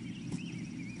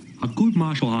 A good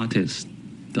martial artist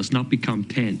does not become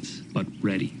tense, but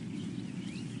ready.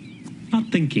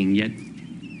 Not thinking, yet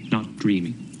not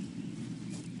dreaming.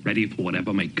 Ready for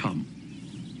whatever may come.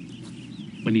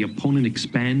 When the opponent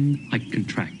expands, I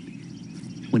contract.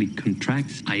 When it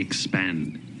contracts, I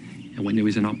expand. And when there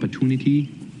is an opportunity,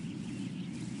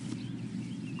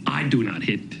 I do not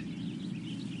hit.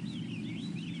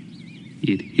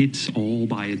 It hits all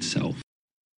by itself.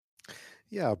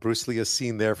 Yeah, Bruce Lee is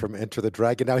seen there from Enter the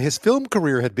Dragon. Now, his film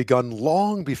career had begun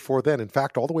long before then. In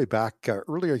fact, all the way back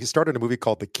earlier, he started a movie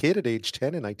called The Kid at age 10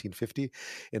 in 1950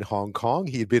 in Hong Kong.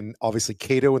 He had been, obviously,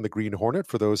 Kato in The Green Hornet,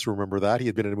 for those who remember that. He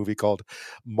had been in a movie called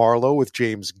Marlowe with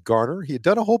James Garner. He had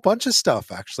done a whole bunch of stuff,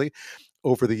 actually,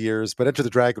 over the years, but Enter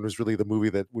the Dragon was really the movie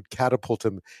that would catapult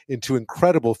him into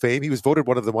incredible fame. He was voted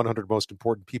one of the 100 most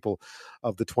important people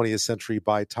of the 20th century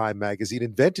by Time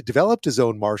magazine, developed his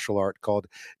own martial art called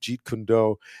Jeet Kune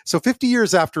Do. So 50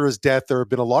 years after his death, there have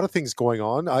been a lot of things going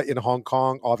on in Hong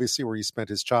Kong, obviously, where he spent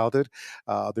his childhood.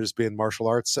 There's been martial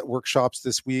arts workshops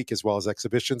this week, as well as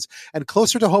exhibitions, and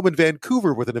closer to home in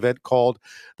Vancouver with an event called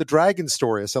The Dragon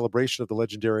Story, a celebration of the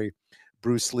legendary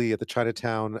Bruce Lee at the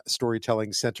Chinatown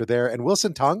Storytelling Center there. And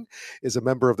Wilson Tang is a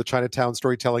member of the Chinatown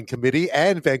Storytelling Committee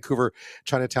and Vancouver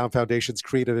Chinatown Foundation's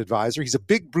creative advisor. He's a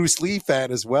big Bruce Lee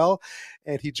fan as well.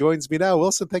 And he joins me now.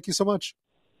 Wilson, thank you so much.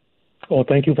 Oh,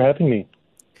 thank you for having me.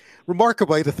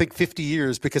 Remarkable to think 50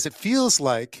 years, because it feels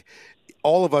like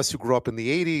all of us who grew up in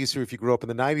the 80s, or if you grew up in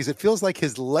the 90s, it feels like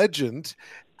his legend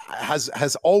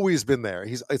has always been there.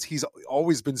 He's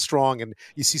always been strong, and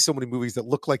you see so many movies that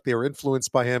look like they were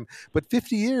influenced by him. But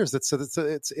 50 years, it's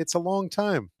a long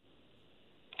time.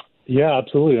 Yeah,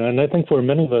 absolutely. And I think for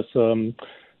many of us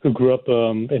who grew up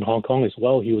in Hong Kong as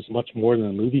well, he was much more than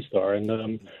a movie star.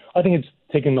 And I think it's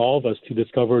taken all of us to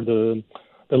discover the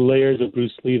layers of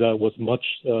Bruce Lee that was much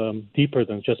deeper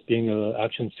than just being an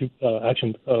action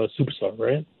superstar,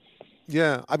 right?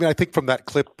 Yeah, I mean, I think from that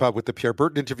clip with the Pierre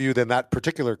Burton interview, then that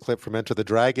particular clip from Enter the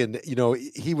Dragon,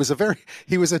 he was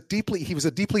a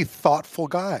deeply thoughtful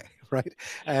guy, right?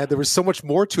 And there was so much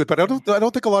more to it, but I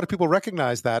don't think a lot of people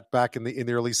recognize that back in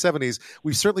the early 70s.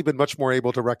 We've certainly been much more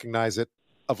able to recognize it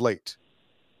of late.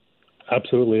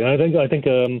 Absolutely, I think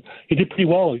he did pretty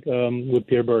well with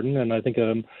Pierre Burton, and I think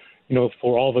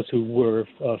for all of us who were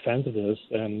fans of his,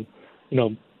 and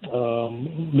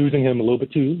losing him a little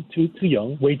bit too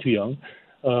young, way too young.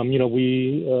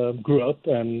 We grew up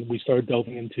and we started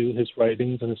delving into his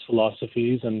writings and his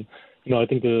philosophies, and I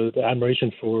think the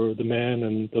admiration for the man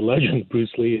and the legend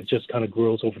Bruce Lee, it just kind of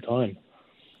grows over time.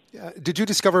 Yeah. Did you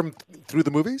discover him through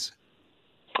the movies?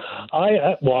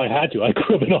 I had to. I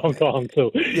grew up in Hong Kong,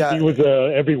 so yeah. He was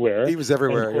everywhere. He was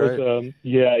everywhere, course, right?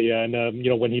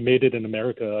 And when he made it in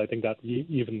America, I think that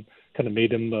even kind of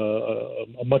made him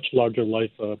a much larger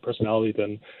life personality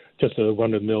than just a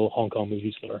run-of-the-mill Hong Kong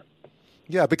movie star.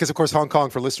 Yeah, because of course Hong Kong,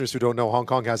 for listeners who don't know, Hong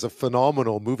Kong has a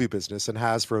phenomenal movie business and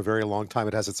has for a very long time.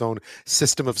 It has its own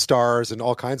system of stars, and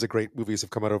all kinds of great movies have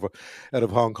come out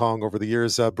of Hong Kong over the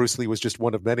years. Bruce Lee was just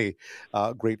one of many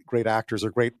great actors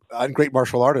or great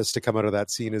martial artists to come out of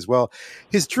that scene as well.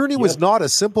 His journey was not a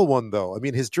simple one, though. I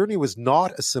mean, his journey was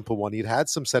not a simple one. He'd had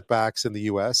some setbacks in the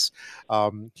U.S.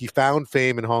 He found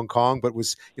fame in Hong Kong, but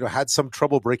was had some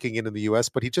trouble breaking in the U.S.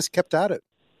 But he just kept at it.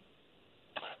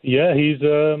 Yeah, he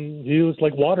was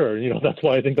like water. That's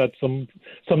why I think that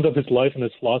summed up his life and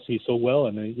his philosophy so well.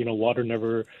 And water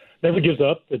never gives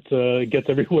up. It gets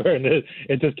everywhere, and it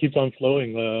just keeps on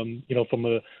flowing. From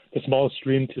the smallest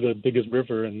stream to the biggest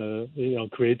river,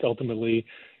 and creates ultimately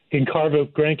can carve a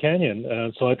Grand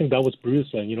Canyon. So I think that was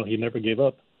Bruce, and he never gave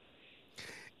up.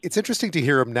 It's interesting to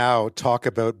hear him now talk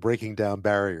about breaking down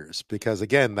barriers, because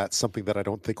again, that's something that I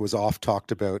don't think was oft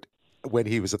talked about when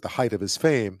he was at the height of his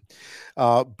fame.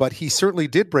 But he certainly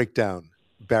did break down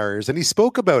barriers, and he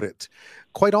spoke about it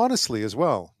quite honestly as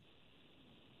well.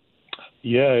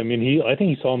 Yeah, I mean, I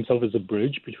think he saw himself as a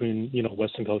bridge between,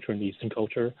 Western culture and Eastern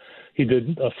culture. He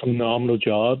did a phenomenal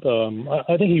job.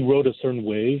 I think he rode a certain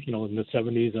wave, in the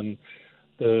 70s and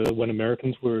when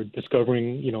Americans were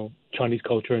discovering, Chinese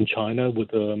culture in China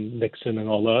with Nixon and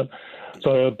all that.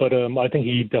 So, but I think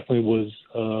he definitely was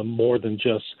more than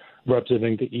just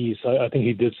representing the East. I think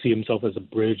he did see himself as a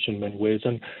bridge in many ways.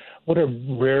 And what a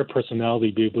rare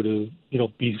personality to be able to,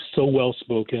 be so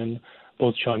well-spoken,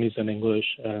 both Chinese and English.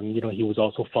 And, he was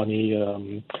also funny.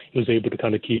 He was able to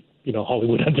kind of keep,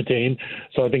 Hollywood entertained.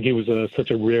 So I think he was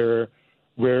such a rare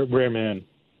man.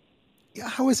 Yeah,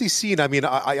 how is he seen? I mean,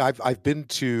 I've been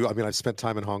to, I've spent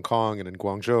time in Hong Kong and in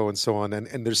Guangzhou and so on.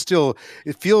 And there's still,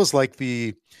 it feels like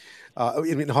in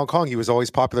Hong Kong, he was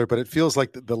always popular, but it feels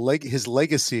like his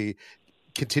legacy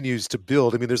continues to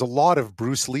build. I mean, there's a lot of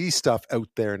Bruce Lee stuff out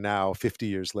there now, 50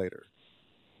 years later.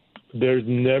 There's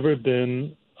never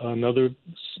been another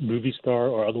movie star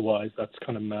or otherwise that's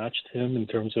kind of matched him in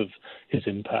terms of his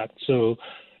impact. So,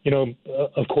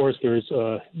 of course, there's,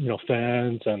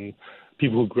 fans and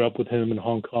people who grew up with him in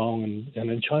Hong Kong and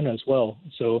in China as well.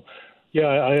 So, yeah,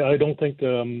 I don't think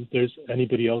there's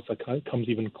anybody else that comes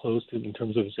even close to in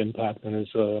terms of his impact, and his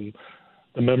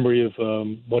the memory of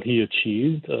what he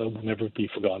achieved will never be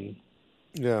forgotten.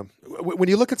 Yeah. When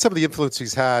you look at some of the influence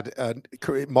he's had in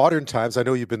modern times, I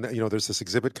know you've been, there's this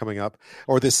exhibit coming up,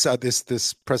 or this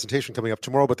presentation coming up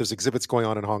tomorrow, but there's exhibits going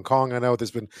on in Hong Kong. I know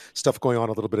there's been stuff going on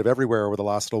a little bit of everywhere over the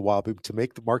last little while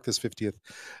to mark this 50th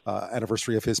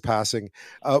anniversary of his passing.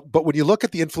 But when you look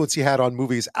at the influence he had on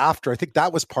movies after, I think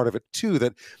that was part of it too,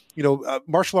 that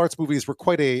martial arts movies were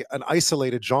quite an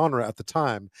isolated genre at the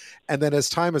time. And then as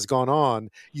time has gone on,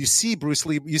 you see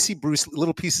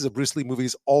little pieces of Bruce Lee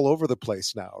movies all over the place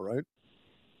now, right?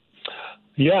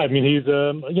 Yeah, I mean, he's,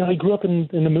 he grew up in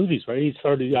the movies, right? He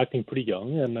started acting pretty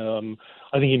young, and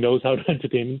I think he knows how to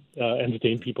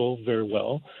entertain people very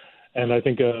well. And I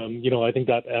think, I think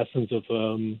that essence of,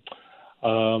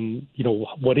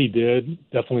 what he did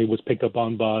definitely was picked up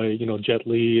on by, Jet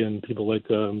Li and people like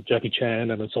Jackie Chan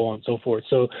and so on and so forth.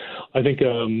 So I think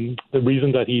the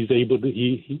reason that he's able to,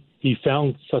 he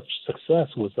found such success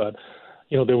was that,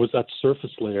 there was that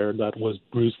surface layer that was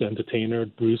Bruce the entertainer,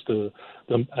 Bruce the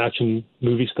action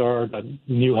movie star that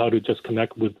knew how to just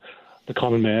connect with the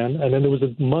common man. And then there was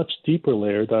a much deeper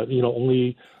layer that,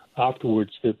 only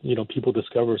afterwards that, people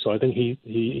discover. So I think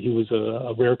he was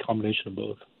a rare combination of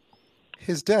both.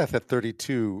 His death at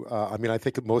 32, I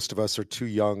think most of us are too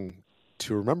young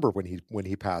to remember when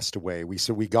he passed away. We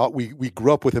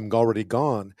grew up with him already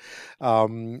gone.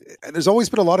 And there's always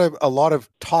been a lot of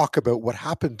talk about what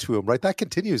happened to him, right? That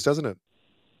continues, doesn't it?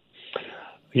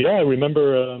 Yeah, I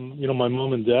remember, my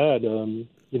mom and dad,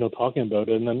 talking about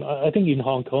it. And then I think in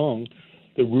Hong Kong,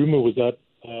 the rumor was that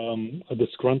a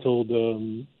disgruntled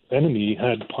enemy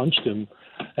had punched him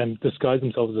and disguised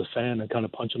himself as a fan and kind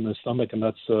of punched him in the stomach, and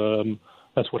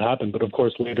that's what happened. But of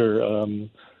course, later,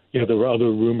 there were other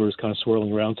rumors kind of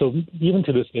swirling around. So even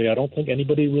to this day, I don't think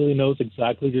anybody really knows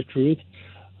exactly the truth.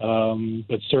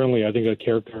 But certainly, I think a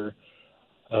character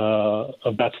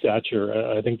of that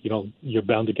stature, I think you're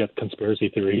bound to get conspiracy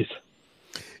theories.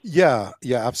 Yeah,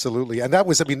 absolutely. And that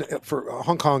was, for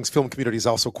Hong Kong's film community is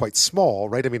also quite small,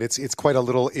 right? It's quite a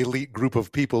little elite group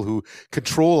of people who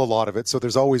control a lot of it. So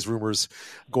there's always rumors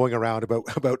going around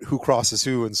about who crosses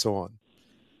who and so on.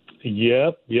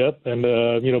 Yep. And,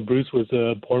 Bruce was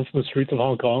born from the streets of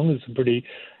Hong Kong. It's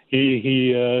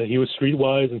he was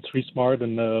streetwise and street smart.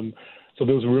 And so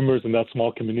those rumors in that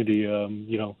small community, there's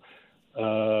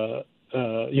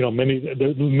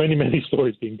many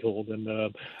stories being told.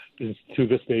 And, to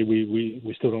this day,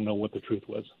 we still don't know what the truth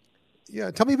was.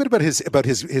 Yeah, tell me a bit about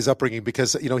his upbringing,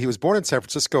 because he was born in San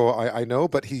Francisco, I know,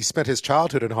 but he spent his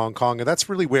childhood in Hong Kong, and that's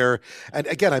really where. And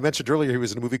again, I mentioned earlier he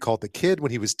was in a movie called The Kid when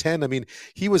he was 10.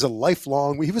 He was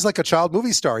he was like a child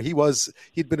movie star. He'd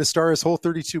been a star his whole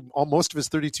most of his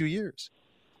 32 years.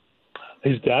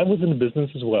 His dad was in the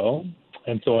business as well,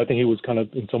 and so I think he was kind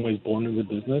of in some ways born in the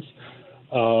business.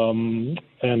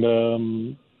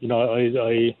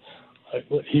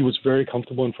 He was very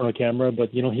comfortable in front of camera,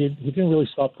 but, he didn't really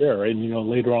stop there, right? And,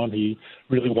 later on, he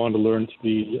really wanted to learn to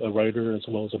be a writer as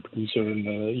well as a producer and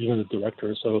even a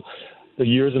director. So the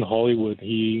years in Hollywood,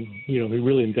 he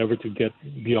really endeavored to get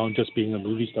beyond just being a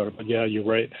movie star. But yeah, you're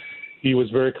right. He was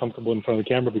very comfortable in front of the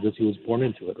camera because he was born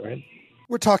into it, right?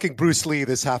 We're talking Bruce Lee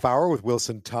this half hour with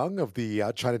Wilson Tang of the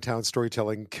Chinatown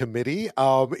Storytelling Committee.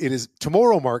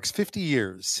 Tomorrow marks 50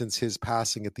 years since his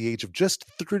passing at the age of just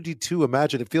 32.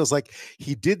 Imagine, it feels like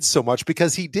he did so much,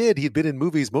 because he'd been in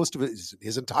movies most of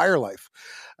his entire life.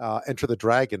 Enter the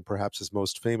Dragon, perhaps his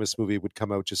most famous movie, would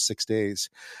come out just 6 days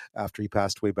after he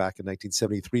passed away back in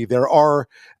 1973. There are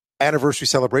anniversary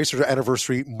celebrations or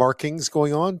anniversary markings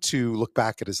going on to look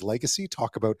back at his legacy,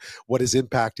 talk about what his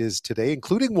impact is today,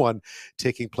 including one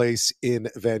taking place in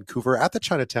Vancouver at the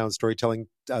Chinatown Storytelling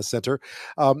Center.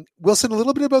 Wilson, a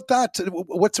little bit about that.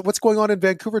 What's going on in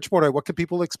Vancouver tomorrow? What can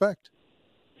people expect?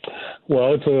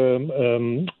 Well, it's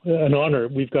an honor.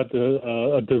 We've got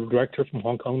the director from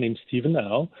Hong Kong named Stephen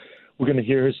Au. We're going to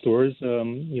hear his stories,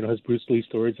 his Bruce Lee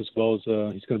stories, as well as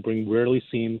he's going to bring rarely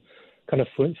seen kind of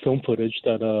film footage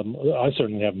that I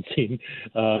certainly haven't seen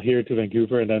here to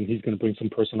Vancouver, and then he's going to bring some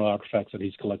personal artifacts that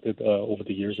he's collected over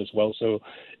the years as well. So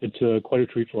it's quite a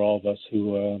treat for all of us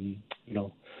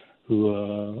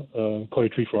quite a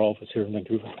treat for all of us here in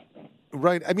Vancouver.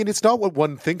 Right. It's not what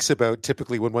one thinks about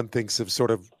typically when one thinks of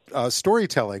sort of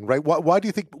storytelling, right? Why do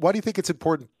you think it's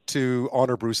important to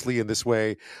honor Bruce Lee in this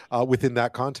way within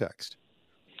that context?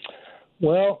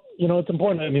 Well, it's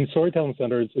important. I mean, Storytelling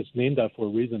Center is named that for a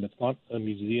reason. It's not a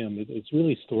museum. It's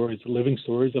really stories, living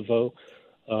stories about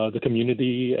the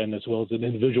community and as well as the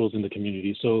individuals in the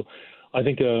community. So I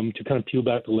think to kind of peel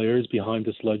back the layers behind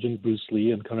this legend, Bruce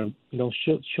Lee, and kind of,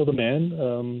 show the man,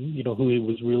 who he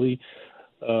was really,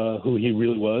 who he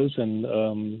really was.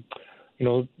 And,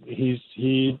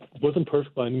 he wasn't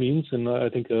perfect by any means. And I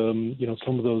think,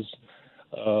 some of those,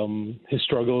 his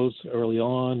struggles early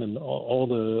on and all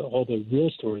the real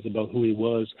stories about who he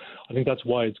was. I think that's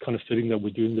why it's kind of fitting that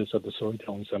we're doing this at the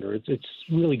Storytelling Center. It's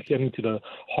really getting to the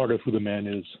heart of who the man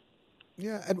is.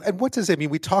 Yeah, and what does it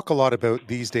mean? We talk a lot about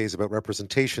these days about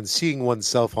representation, seeing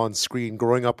oneself on screen,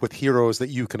 growing up with heroes that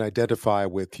you can identify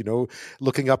with,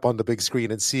 looking up on the big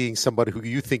screen and seeing somebody who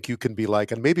you think you can be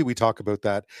like. And maybe we talk about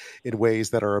that in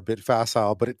ways that are a bit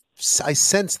facile, but I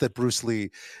sense that Bruce Lee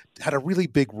had a really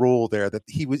big role there, that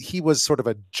he was sort of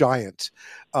a giant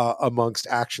amongst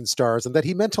action stars, and that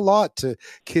he meant a lot to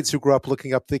kids who grew up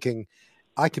looking up thinking,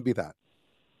 I can be that.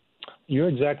 You're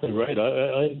exactly right.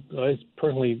 I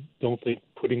personally don't think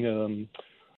putting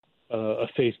a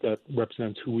face that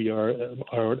represents who we are,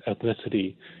 our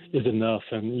ethnicity, is enough.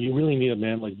 And you really need a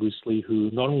man like Bruce Lee,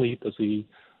 who not only does he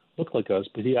look like us,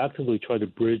 but he actively tried to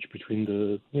bridge between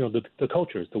the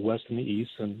cultures, the West and the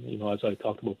East, and as I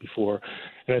talked about before.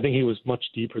 And I think he was much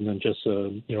deeper than just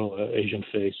an Asian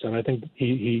face. And I think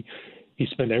he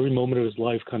spent every moment of his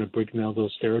life kind of breaking down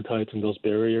those stereotypes and those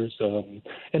barriers. And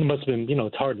it must have been,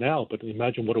 it's hard now, but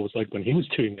imagine what it was like when he was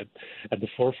doing it at the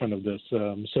forefront of this.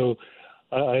 So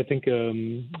I think,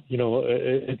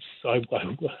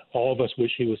 all of us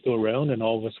wish he was still around, and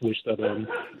all of us wish that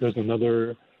there's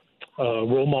another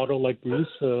role model like Bruce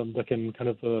that can kind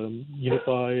of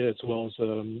unify as well as,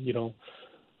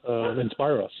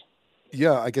 inspire us.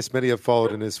 Yeah, I guess many have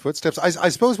followed in his footsteps. I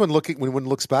suppose when one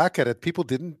looks back at it, people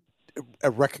didn't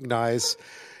recognize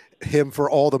him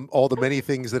for all the many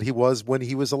things that he was when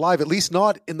he was alive, at least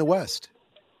not in the West.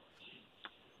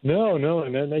 No,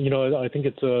 and then, I think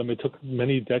it took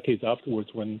many decades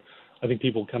afterwards when I think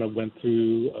people kind of went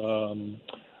through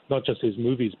not just his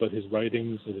movies but his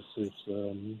writings,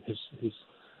 his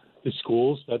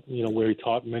schools that where he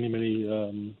taught many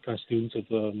kind of students of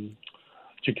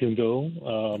Jeet Kune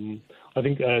Do. I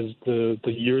think as the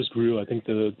years grew, I think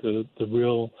the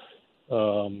real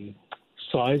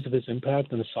size of his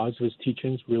impact and the size of his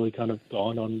teachings really kind of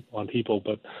dawned on people,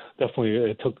 but definitely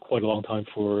it took quite a long time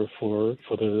for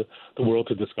the world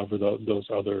to discover those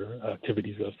other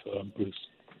activities of Bruce.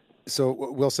 So,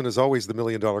 Wilson, as always, the $1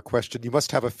 million question: you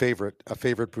must have a favorite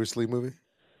Bruce Lee movie.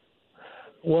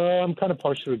 Well, I'm kind of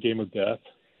partial to Game of Death.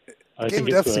 I think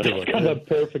it's kind of a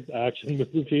perfect action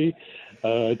movie.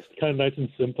 It's kind of nice and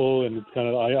simple, and it's kind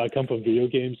of I come from video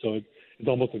games, so it's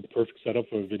almost like the perfect setup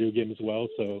for a video game as well.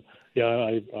 So yeah,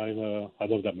 I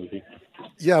love that movie.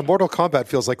 Yeah, Mortal Kombat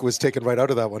feels like it was taken right out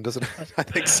of that one, doesn't it? I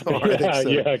think so.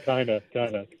 Yeah, kind of.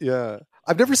 Yeah.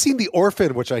 I've never seen The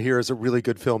Orphan, which I hear is a really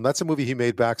good film. That's a movie he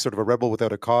made back, sort of a Rebel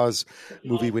Without a Cause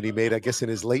movie when he made, I guess, in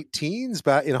his late teens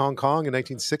back in Hong Kong in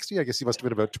 1960. I guess he must have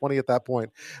been about 20 at that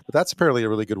point. But that's apparently a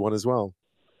really good one as well.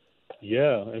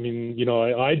 Yeah, I mean,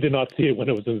 I did not see it when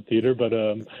it was in the theater, but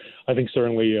I think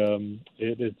certainly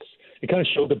it kind of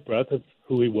showed the breadth of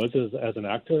who he was as an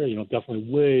actor.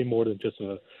 Definitely way more than just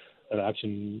an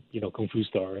action, kung fu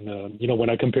star. And when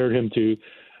I compared him to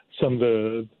some of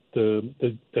the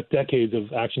decades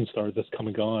of action stars that's come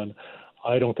and gone,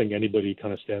 I don't think anybody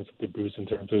kind of stands up to Bruce in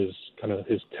terms of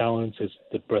his talents,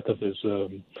 the breadth of his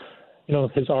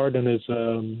his art and his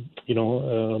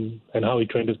and how he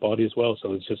trained his body as well.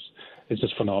 So it's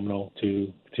just phenomenal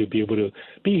to be able to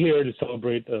be here to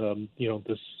celebrate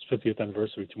this 50th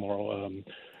anniversary tomorrow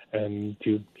and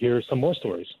to hear some more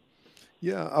stories.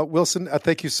 Yeah, Wilson,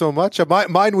 thank you so much.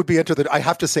 Mine would be Enter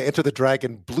the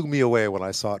Dragon blew me away when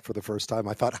I saw it for the first time.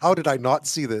 I thought, how did I not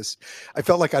see this? I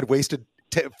felt like I'd wasted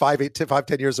 10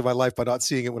 years of my life by not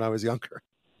seeing it when I was younger.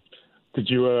 Did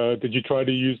you try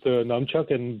to use the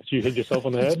nunchuck and did you hit yourself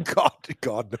on the head?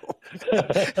 God, no.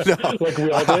 No. Like we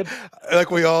all did?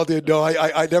 Like we all did. No,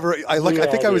 I never. I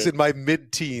think I was in my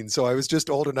mid-teens, so I was just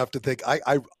old enough to think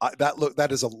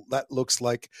that looks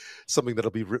like something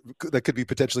that could be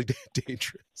potentially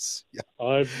dangerous. Yeah.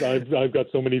 I've got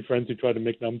so many friends who tried to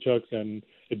make nunchucks and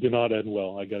it did not end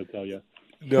well. I got to tell you.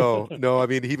 No. I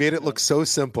mean, he made it look so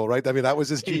simple, right? I mean, that was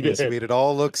his genius. He made it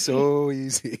all look so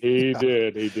easy. He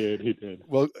did.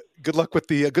 Well, good luck with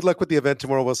the event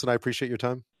tomorrow, Wilson. I appreciate your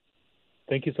time.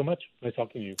 Thank you so much. Nice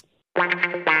talking to you.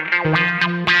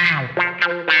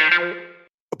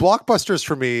 blockbusters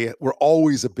for me were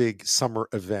always a big summer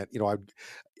event.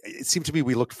 It seemed to me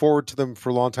we looked forward to them for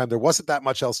a long time. There wasn't that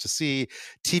much else to see.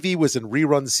 TV was in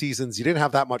rerun seasons. You didn't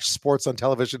have that much sports on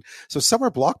television. So summer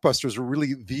blockbusters were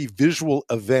really the visual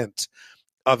event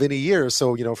of any year.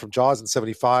 So, from Jaws in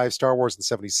 75, Star Wars in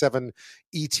 77,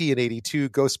 E.T. in 82,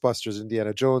 Ghostbusters,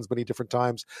 Indiana Jones many different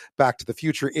times, Back to the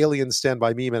Future, Aliens, Stand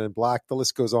By Me, Men in Black. The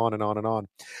list goes on and on and on.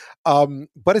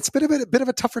 But it's been a bit of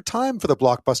a tougher time for the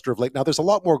blockbuster of late. Now, there's a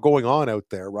lot more going on out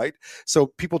there, right? So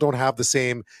people don't have the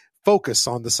same focus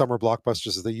on the summer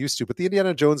blockbusters as they used to. But the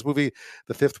Indiana Jones movie,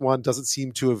 the fifth one, doesn't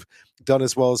seem to have done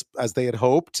as well as they had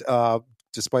hoped,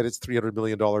 despite its $300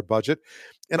 million budget.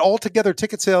 And altogether,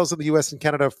 ticket sales in the US and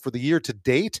Canada for the year to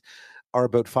date are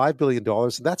about $5 billion.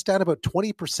 And that's down about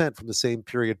 20% from the same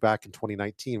period back in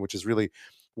 2019, which is really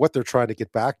what they're trying to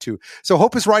get back to. So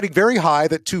hope is riding very high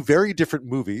that two very different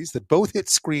movies that both hit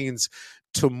screens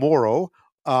tomorrow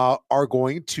are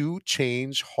going to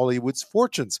change Hollywood's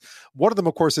fortunes. One of them,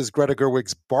 of course, is Greta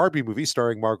Gerwig's Barbie movie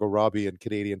starring Margot Robbie and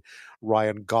Canadian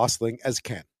Ryan Gosling as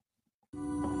Ken.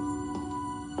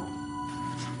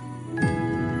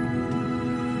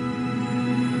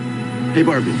 Hey,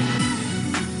 Barbie.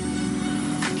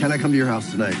 Can I come to your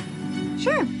house tonight?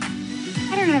 Sure.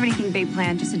 I don't have anything big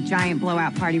planned, just a giant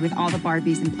blowout party with all the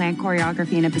Barbies and planned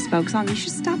choreography and a bespoke song. You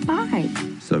should stop by.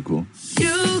 So cool.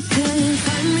 You can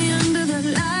find me under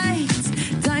the lights,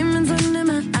 diamonds under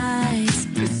my eyes.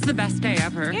 This is the best day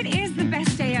ever. It is the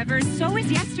best day ever. So is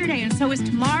yesterday, and so is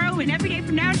tomorrow, and every day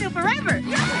from now until forever. Do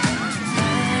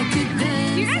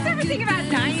you guys ever think about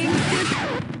dying?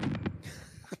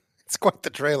 It's quite the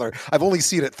trailer. I've only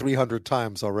seen it 300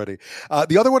 times already.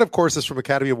 The other one, of course, is from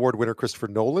Academy Award winner Christopher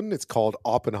Nolan. It's called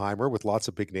Oppenheimer, with lots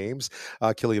of big names.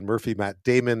 Cillian Murphy, Matt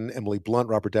Damon, Emily Blunt,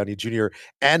 Robert Downey Jr.,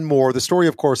 and more. The story,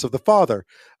 of course, of the father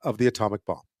of the atomic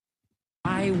bomb.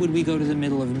 Why would we go to the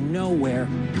middle of nowhere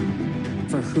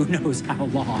for who knows how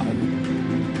long?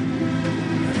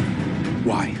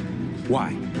 Why?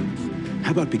 Why?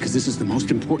 How about because this is the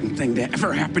most important thing to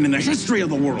ever happen in the history of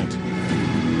the world?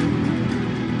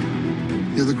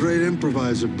 You're the great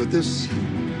improviser, but this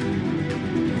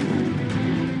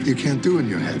you can't do in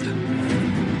your head.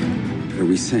 Are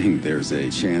we saying there's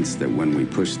a chance that when we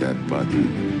push that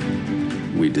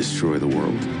button, we destroy the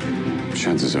world?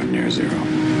 Chances are near zero.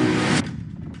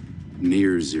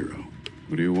 Near zero.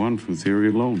 What do you want from theory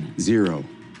alone? Zero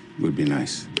would be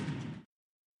nice.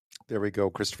 There we go,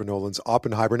 Christopher Nolan's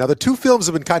Oppenheimer. Now, the two films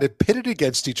have been kind of pitted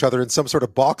against each other in some sort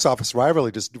of box office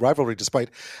rivalry despite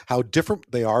how different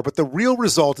they are. But the real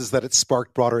result is that it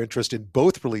sparked broader interest in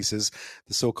both releases,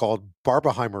 the so-called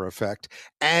Barbenheimer effect.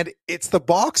 And it's the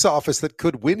box office that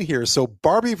could win here. So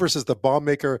Barbie versus the Bomb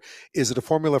Maker, is it a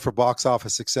formula for box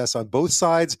office success on both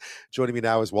sides? Joining me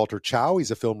now is Walter Chaw.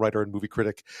 He's a film writer and movie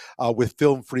critic with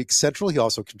Film Freak Central. He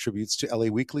also contributes to LA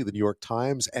Weekly, the New York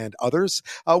Times, and others.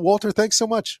 Walter, thanks so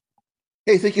much.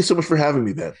 Hey, thank you so much for having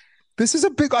me, Ben. This is a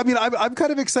big, I'm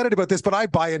kind of excited about this, but I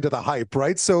buy into the hype,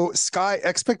 right? So Sky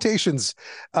expectations,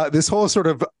 this whole sort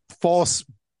of false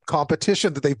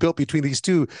competition that they built between these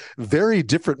two very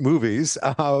different movies,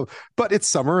 but it's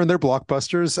summer and they're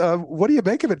blockbusters. What do you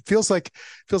make of it? Feels like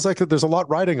there's a lot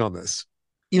riding on this.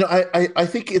 I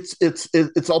think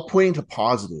it's all pointing to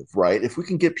positive, right? If we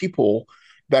can get people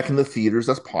back in the theaters,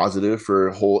 that's positive for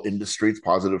the whole industry. It's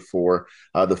positive for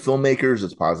the filmmakers.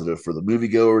 It's positive for the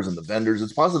moviegoers and the vendors.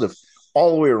 It's positive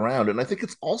all the way around. And I think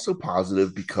it's also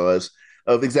positive because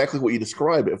of exactly what you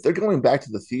described. If they're going back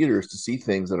to the theaters to see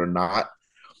things that are not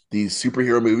these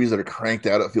superhero movies that are cranked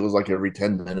out, it feels like every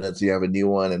 10 minutes you have a new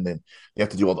one, and then you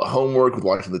have to do all the homework with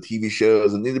watching the TV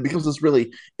shows, and it becomes this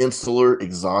really insular,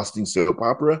 exhausting soap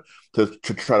opera to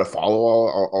try to follow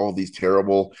all of these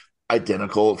terrible,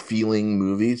 identical feeling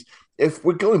movies. If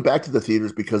we're going back to the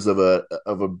theaters because of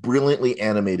a brilliantly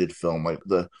animated film like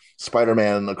the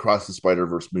Spider-Man Across the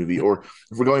Spider-Verse movie, or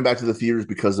if we're going back to the theaters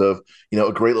because of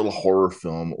a great little horror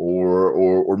film,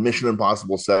 or Mission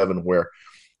Impossible 7 where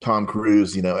Tom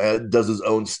Cruise does his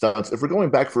own stunts, if we're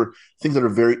going back for things that are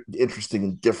very interesting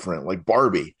and different like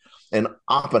Barbie and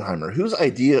Oppenheimer, whose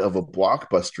idea of a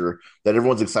blockbuster that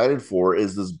everyone's excited for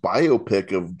is this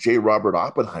biopic of J. Robert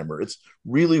Oppenheimer. It's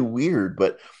really weird,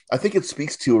 but I think it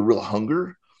speaks to a real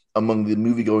hunger among the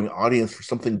movie-going audience for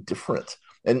something different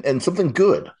and something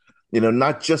good,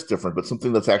 not just different, but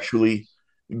something that's actually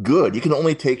good. You can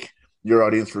only take your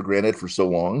audience for granted for so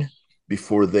long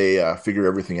before they figure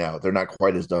everything out. They're not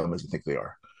quite as dumb as you think they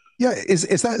are. Yeah,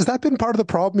 has that been part of the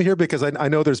problem here? Because I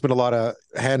know there's been a lot of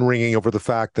hand-wringing over the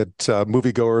fact that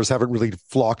moviegoers haven't really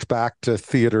flocked back to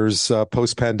theaters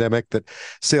post-pandemic, that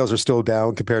sales are still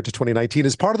down compared to 2019.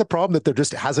 Is part of the problem that there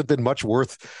just hasn't been much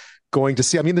worth going to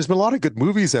see? I mean, there's been a lot of good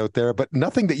movies out there, but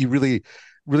nothing that you really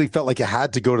felt like you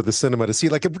had to go to the cinema to see.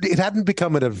 Like it hadn't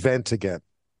become an event again.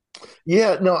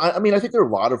 Yeah, no, I mean, I think there are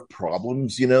a lot of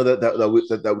problems,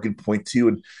 that we can point to,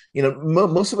 and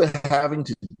most of it having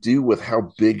to do with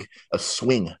how big a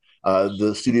swing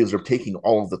the studios are taking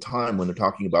all of the time when they're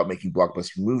talking about making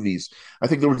blockbuster movies. I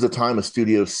think there was a time a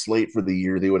studio slate for the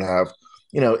year they would have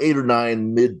 8 or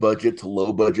 9 mid-budget to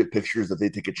low-budget pictures that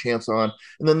they'd take a chance on,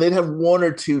 and then they'd have 1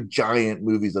 or 2 giant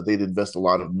movies that they'd invest a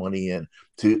lot of money in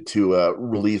to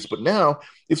release. But now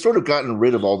they've sort of gotten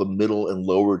rid of all the middle and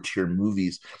lower-tier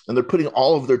movies, and they're putting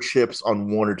all of their chips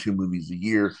on 1 or 2 movies a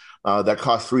year that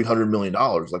cost $300 million,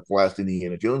 like the last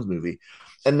Indiana Jones movie.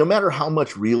 And no matter how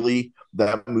much really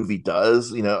that movie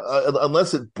does,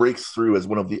 unless it breaks through as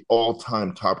one of the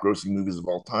all-time top-grossing movies of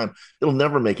all time, it'll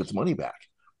never make its money back.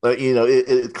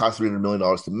 It costs $300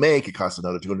 million to make. It costs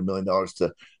another $200 million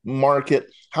to market.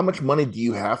 How much money do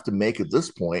you have to make at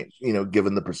this point,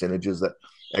 given the percentages that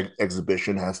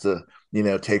exhibition has to,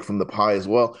 take from the pie as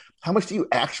well? How much do you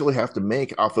actually have to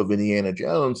make off of Indiana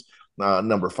Jones,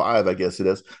 number 5, I guess it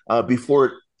is, before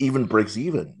it even breaks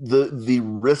even? The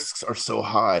risks are so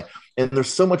high, and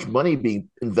there's so much money being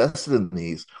invested in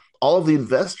these. All of the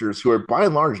investors, who are by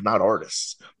and large not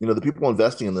artists, the people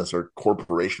investing in this are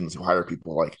corporations who hire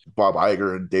people like Bob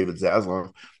Iger and David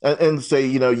Zaslav and say,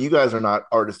 you guys are not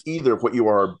artists either. What you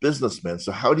are businessmen.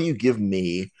 So how do you give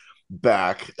me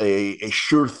back a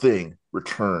sure thing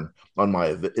return on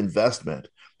my investment?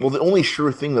 Well, the only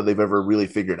sure thing that they've ever really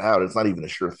figured out, it's not even a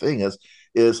sure thing,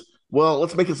 is well,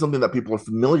 let's make it something that people are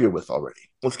familiar with already.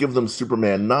 Let's give them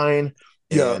Superman 9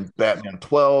 and Batman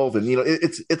 12, and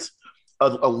it's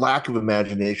a lack of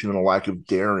imagination and a lack of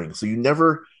daring. So you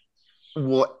never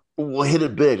will hit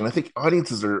it big. And I think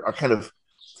audiences are kind of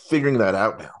figuring that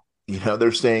out now.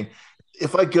 They're saying,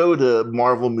 if I go to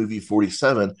Marvel movie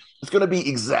 47, it's going to be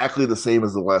exactly the same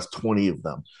as the last 20 of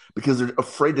them because they're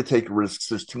afraid to take risks.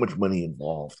 There's too much money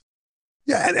involved.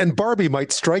 Yeah, and Barbie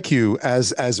might strike you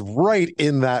as right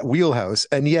in that wheelhouse.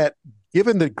 And yet,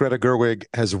 given that Greta Gerwig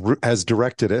has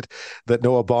directed it, that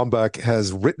Noah Baumbach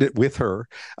has written it with her,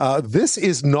 this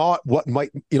is not what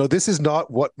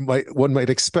one might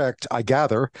expect, I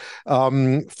gather,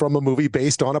 from a movie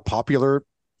based on a popular,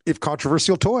 if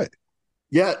controversial, toy.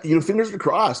 Yeah, fingers are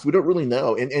crossed. We don't really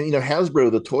know. And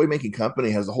Hasbro, the toy making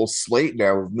company, has a whole slate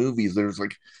now of movies. There's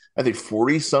I think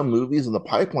 40 some movies in the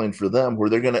pipeline for them where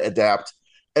they're going to adapt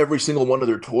every single one of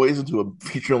their toys into a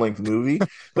feature-length movie.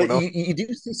 But you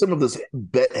do see some of this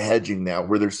bet hedging now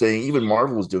where they're saying, even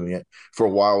Marvel was doing it for a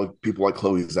while with people like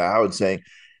Chloe Zhao, and saying,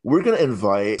 we're going to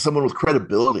invite someone with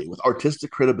credibility, with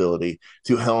artistic credibility,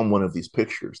 to helm one of these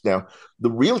pictures. Now,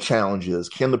 the real challenge is,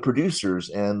 can the producers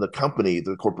and the company,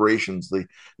 the corporations, the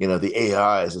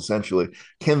AIs, essentially,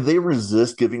 can they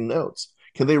resist giving notes?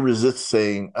 Can they resist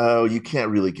saying, oh, you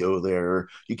can't really go there, or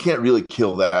you can't really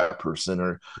kill that person,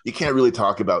 or you can't really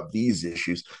talk about these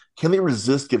issues? Can they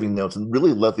resist giving notes and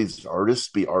really let these artists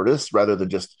be artists rather than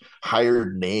just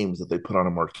hired names that they put on a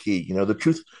marquee? The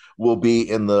truth will be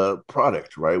in the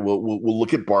product, right? We'll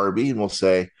look at Barbie and we'll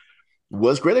say,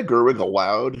 was Greta Gerwig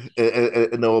allowed,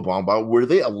 and Noah Baumbach, were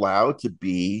they allowed to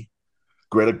be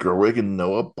Greta Gerwig and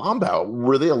Noah Baumbach?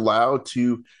 Were they allowed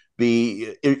to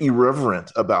be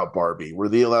irreverent about Barbie? Were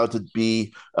they allowed to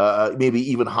be maybe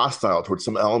even hostile towards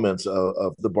some elements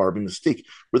of the Barbie mystique?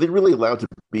 Were they really allowed to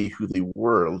be who they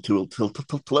were, to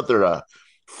let their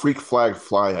freak flag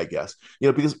fly, I guess?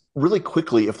 Because really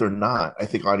quickly, if they're not, I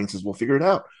think audiences will figure it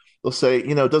out. They'll say,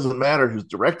 it doesn't matter who's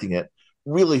directing it.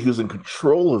 Really, who's in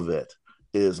control of it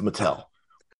is Mattel.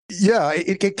 Yeah,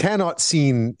 it cannot,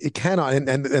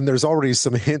 and there's already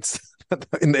some hints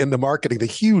in the marketing, the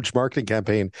huge marketing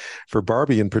campaign for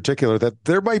Barbie in particular,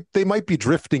 that they might be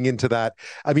drifting into that.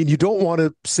 I mean, you don't want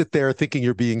to sit there thinking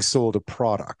you're being sold a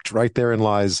product, right? Therein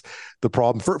lies the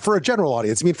problem for a general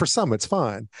audience. I mean, for some, it's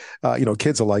fine.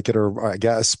 Kids will like it, or I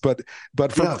guess, but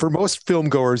for most film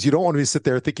goers, you don't want to sit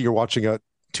there thinking you're watching a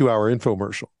 2-hour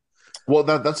infomercial. Well,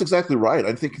 that's exactly right.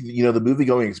 I think, the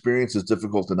movie-going experience is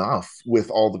difficult enough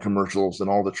with all the commercials and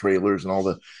all the trailers and all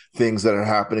the things that are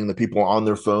happening, the people on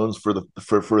their phones for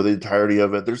the entirety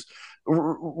of it.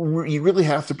 You really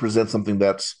have to present something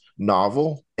that's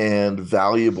novel and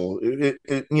valuable,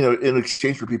 in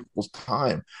exchange for people's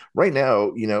time. Right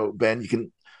now, Ben, you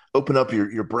can open up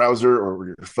your browser or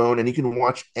your phone and you can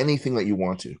watch anything that you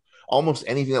want to. Almost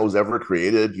anything that was ever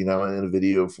created, in a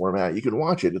video format, you can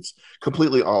watch it. It's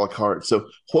completely a la carte. So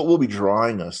what will be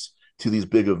drawing us to these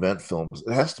big event films.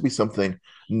 It has to be something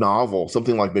novel,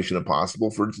 something like Mission Impossible,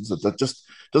 for instance, that just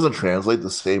doesn't translate the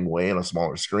same way on a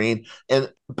smaller screen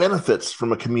and benefits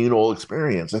from a communal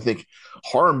experience. I think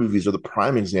horror movies are the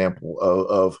prime example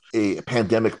of a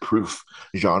pandemic-proof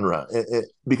genre,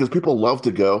 because people love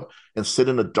to go and sit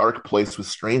in a dark place with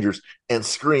strangers and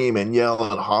scream and yell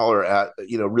and holler at,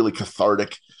 really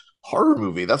cathartic horror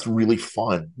movie. That's really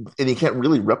fun, and you can't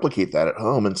really replicate that at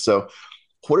home. And so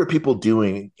what are people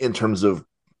doing in terms of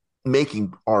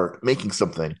making art, making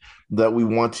something that we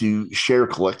want to share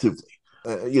collectively?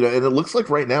 And it looks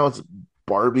like right now it's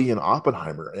Barbie and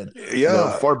Oppenheimer, and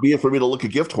far be it for me to look a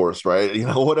gift horse, right?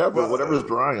 Whatever's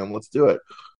drawing them, let's do it.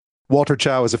 Walter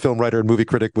Chaw is a film writer and movie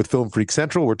critic with Film Freak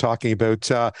Central. We're talking about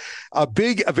a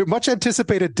much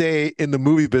anticipated day in the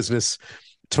movie business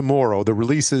tomorrow, the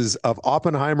releases of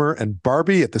Oppenheimer and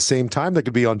Barbie at the same time. They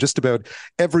could be on just about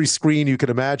every screen you can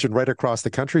imagine right across the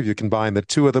country if you combine the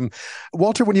two of them.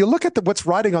 Walter, when you look at what's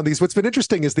riding on these, what's been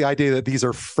interesting is the idea that these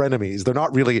are frenemies. They're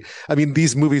not really,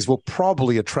 these movies will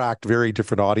probably attract very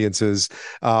different audiences,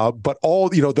 but all,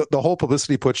 the whole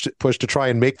publicity push to try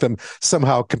and make them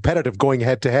somehow competitive going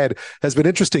head to head has been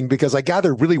interesting, because I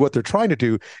gather really what they're trying to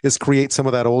do is create some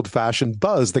of that old-fashioned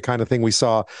buzz, the kind of thing we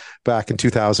saw back in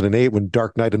 2008 when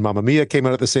Dark Knight and Mamma Mia came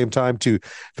out at the same time, two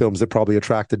films that probably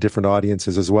attracted different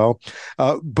audiences as well.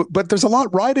 But there's a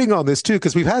lot riding on this too,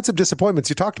 because we've had some disappointments.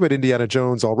 You talked about Indiana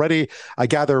Jones already. I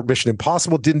gather Mission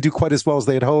Impossible didn't do quite as well as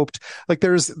they had hoped. Like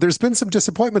there's been some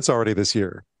disappointments already this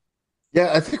year.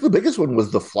 Yeah, I think the biggest one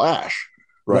was The Flash.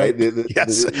 Right.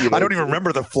 Yes. I don't even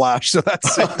remember The Flash, so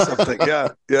that's saying something.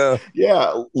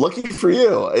 Yeah. Lucky for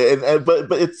you.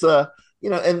 But it's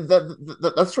and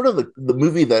that's sort of the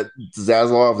movie that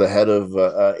Zaslav, the head of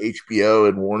HBO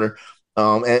and Warner,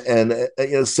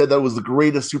 said that was the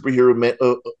greatest superhero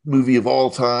movie of all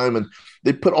time, and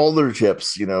they put all their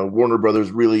chips. Warner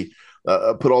Brothers really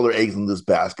put all their eggs in this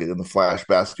basket, in the Flash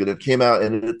basket. It came out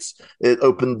and it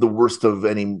opened the worst of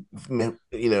any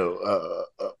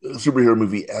superhero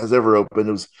movie has ever opened.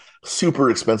 It was super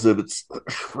expensive. It's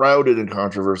shrouded in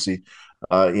controversy.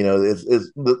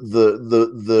 It's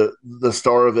the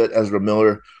star of it, Ezra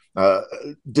Miller,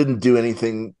 didn't do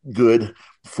anything good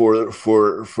for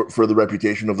the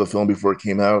reputation of the film before it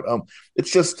came out.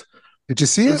 It's just. Did you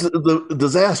see it? It's a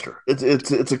disaster.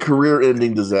 It's a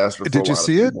career-ending disaster. Did you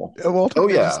see it, Walter? Oh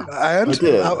yeah, I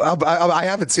did. I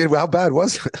haven't seen it. How bad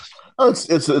was it? Oh,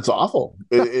 it's awful.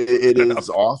 It is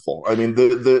awful. I mean,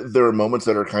 there are moments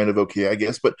that are kind of okay, I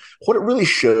guess, but what it really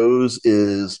shows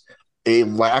is a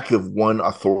lack of one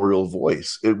authorial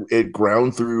voice. It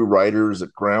ground through writers,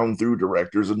 it ground through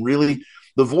directors, and really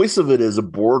the voice of it is a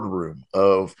boardroom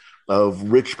of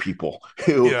rich people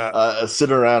who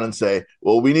sit around and say,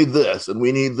 well, we need this and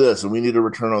we need this and we need a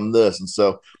return on this, and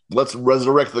so let's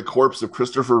resurrect the corpse of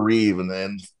Christopher Reeve and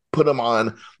then put him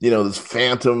on this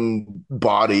phantom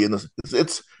body, and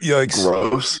it's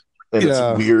gross and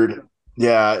it's weird.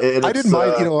 Yeah, I didn't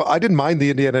mind. I didn't mind the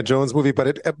Indiana Jones movie,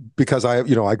 but because I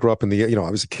grew up in the I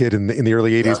was a kid in the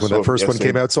early '80s when that first one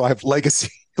came out, so I have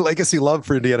legacy love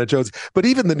for Indiana Jones. But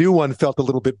even the new one felt a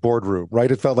little bit boardroom, right?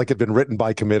 It felt like it'd been written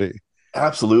by committee.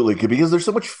 Absolutely, because there's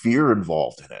so much fear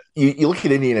involved in it. You look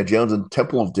at Indiana Jones, and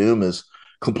Temple of Doom is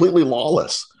completely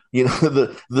lawless.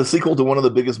 The sequel to one of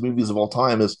the biggest movies of all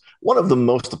time is one of the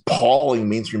most appalling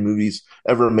mainstream movies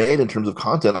ever made in terms of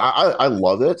content. I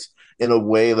love it in a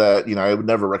way that I would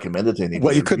never recommend it to anybody.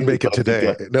 Well, you couldn't make it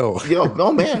today. No.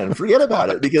 No, man, forget about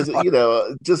it, because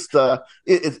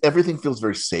everything feels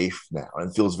very safe now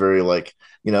and feels very like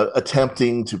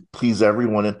attempting to please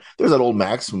everyone. And there's that old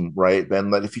maxim, right,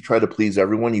 Ben, that if you try to please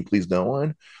everyone, you please no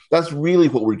one. That's really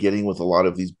what we're getting with a lot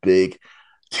of these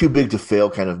too big to fail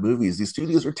kind of movies. These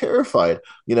studios are terrified.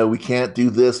 We can't do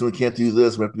this and we can't do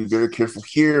this. We have to be very careful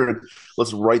here, and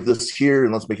let's write this here,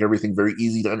 and let's make everything very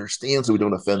easy to understand so we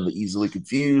don't offend the easily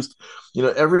confused.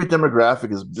 Every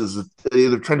demographic is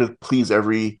they're trying to please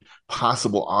every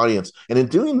possible audience, and in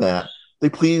doing that, they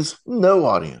please no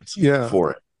audience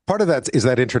for it. Part of that is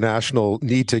that international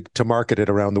need to market it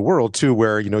around the world too,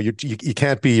 where you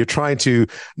can't be, you're trying to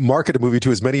market a movie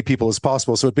to as many people as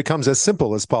possible, so it becomes as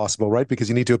simple as possible, right? Because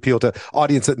you need to appeal to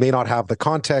audience that may not have the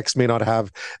context, may not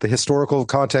have the historical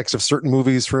context of certain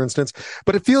movies, for instance.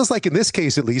 But it feels like in this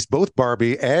case, at least, both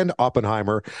Barbie and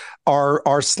Oppenheimer are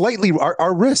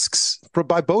risks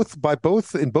by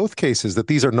both in both cases, that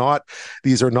these are not.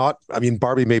 I mean,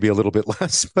 Barbie maybe a little bit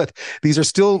less, but these are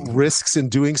still risks in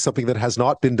doing something that has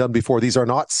not been done before. These are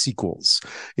not sequels.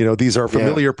 These are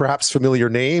familiar, perhaps familiar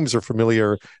names or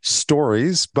familiar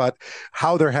stories, but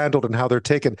how they're handled and how they're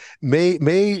taken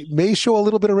may show a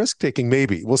little bit of risk taking.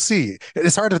 Maybe we'll see.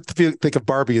 It's hard to think of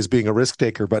Barbie as being a risk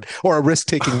taker, or a risk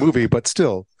taking movie, but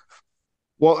still.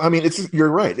 Well, I mean, you're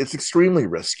right. It's extremely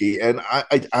risky, and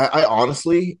I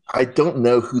honestly don't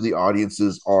know who the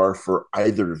audiences are for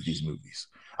either of these movies.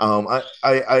 I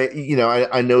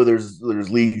know there's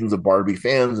legions of Barbie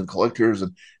fans and collectors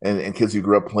and kids who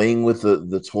grew up playing with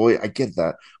the toy. I get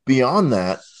that. Beyond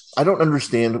that, I don't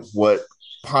understand what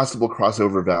possible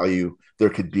crossover value there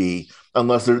could be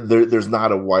unless there's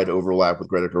not a wide overlap with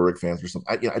Greta Gerwig fans or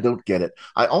something. I don't get it.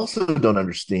 I also don't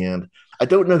understand. I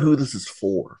don't know who this is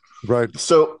for. Right.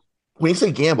 So when you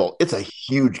say gamble, it's a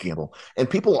huge gamble. And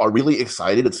people are really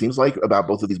excited, it seems like, about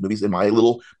both of these movies in my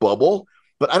little bubble.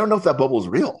 But I don't know if that bubble is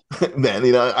real, man.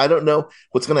 I don't know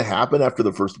what's going to happen after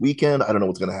the first weekend. I don't know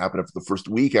what's going to happen after the first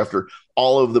week, after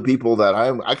all of the people that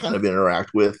I kind of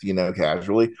interact with,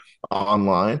 casually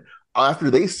online.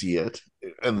 After they see it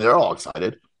and they're all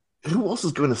excited, who else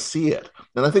is going to see it?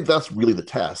 And I think that's really the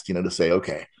test, to say,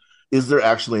 okay, is there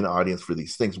actually an audience for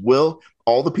these things? Will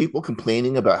all the people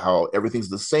complaining about how everything's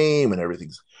the same and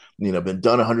everything's, been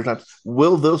done 100 times,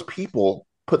 will those people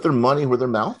put their money where their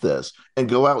mouth is and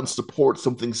go out and support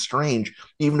something strange,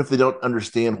 even if they don't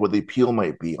understand what the appeal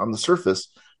might be on the surface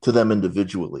to them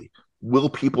individually? Will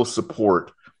people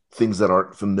support things that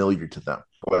aren't familiar to them?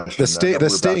 The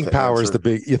staying power is the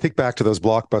big. You think back to those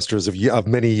blockbusters of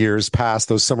many years past,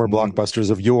 those summer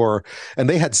blockbusters of yore, and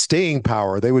they had staying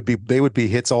power. They would be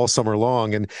hits all summer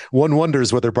long, and one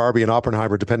wonders whether Barbie and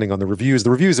Oppenheimer, depending on the reviews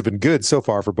have been good so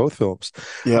far for both films.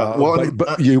 Yeah,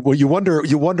 you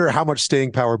wonder how much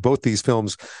staying power both these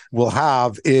films will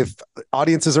have if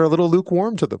audiences are a little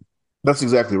lukewarm to them. That's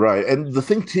exactly right. And the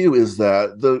thing, too, is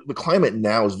that the climate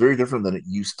now is very different than it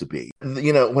used to be.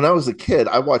 When I was a kid,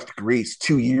 I watched Grease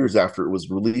 2 years after it was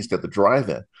released at the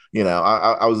drive-in.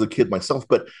 I was a kid myself.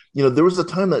 But, there was a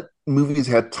time that movies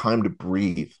had time to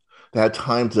breathe. They had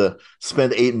time to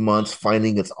spend 8 months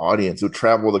finding its audience. It would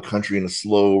travel the country in a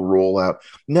slow rollout.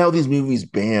 Now these movies,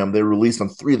 bam, they're released on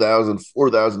 3,000,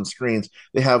 4,000 screens.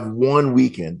 They have one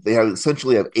weekend. They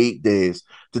essentially have 8 days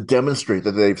to demonstrate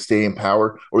that they stay in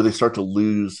power, or they start to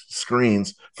lose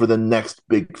screens for the next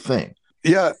big thing.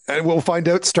 Yeah, and we'll find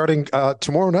out starting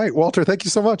tomorrow night. Walter, thank you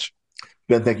so much.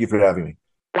 Ben, thank you for having me.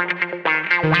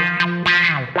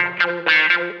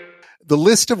 The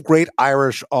list of great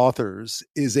Irish authors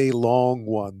is a long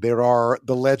one. There are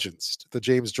the legends, the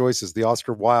James Joyces, the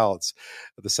Oscar Wildes,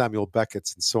 the Samuel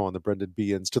Becketts, and so on, the Brendan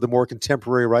Behans, to the more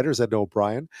contemporary writers, Edna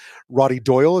O'Brien, Roddy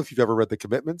Doyle, if you've ever read The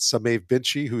Commitments, Maeve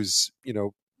Binchy, who's,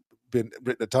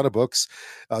 written a ton of books,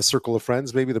 Circle of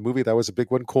Friends, maybe the movie, that was a big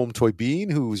one, Colm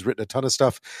Toibeen, who's written a ton of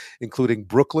stuff, including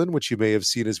Brooklyn, which you may have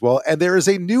seen as well. And there is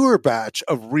a newer batch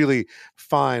of really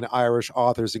fine Irish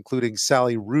authors, including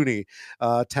Sally Rooney,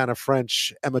 Tana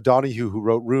French, Emma Donoghue, who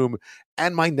wrote Room,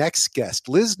 and my next guest,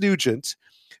 Liz Nugent,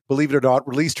 believe it or not,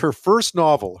 released her first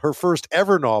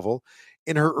ever novel,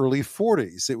 in her early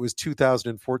 40s. It was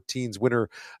 2014's winner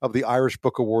of the Irish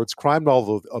Book Awards Crime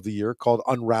Novel of the Year, called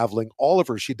Unraveling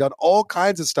Oliver. She'd done all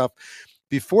kinds of stuff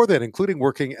before then, including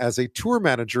working as a tour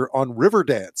manager on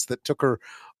Riverdance that took her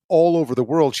all over the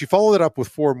world. She followed it up with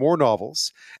 4 more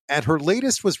novels, and her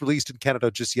latest was released in Canada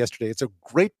just yesterday. It's a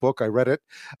great book. I read it.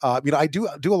 I do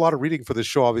a lot of reading for this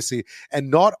show, obviously,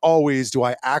 and not always do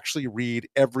I actually read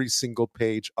every single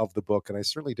page of the book, and I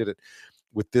certainly did it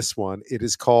with this one. It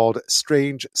is called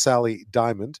Strange Sally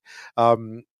Diamond.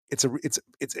 It's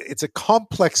a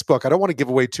complex book. I don't want to give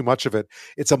away too much of it.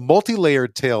 It's a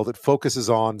multi-layered tale that focuses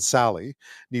on Sally,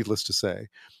 needless to say,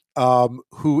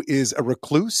 who is a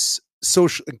recluse,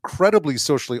 incredibly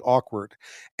socially awkward,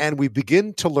 and we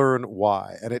begin to learn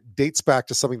why. And it dates back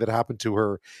to something that happened to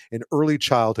her in early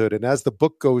childhood. And as the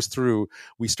book goes through,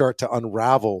 we start to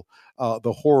unravel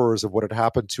the horrors of what had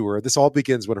happened to her. This all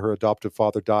begins when her adoptive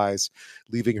father dies,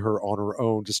 leaving her on her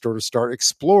own to sort of start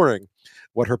exploring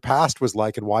what her past was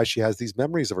like and why she has these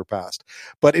memories of her past.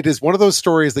 But it is one of those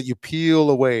stories that you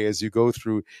peel away as you go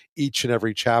through each and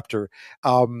every chapter.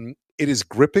 It is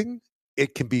gripping.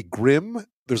 It can be grim.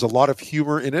 There's a lot of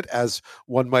humor in it, as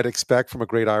one might expect from a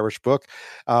great Irish book,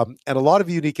 and a lot of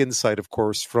unique insight, of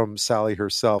course, from Sally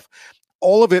herself.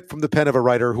 All of it from the pen of a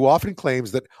writer who often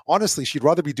claims that, honestly, she'd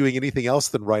rather be doing anything else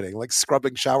than writing, like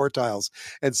scrubbing shower tiles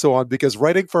and so on, because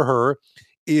writing for her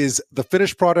is the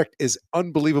finished product is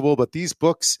unbelievable, but these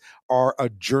books are a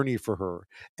journey for her.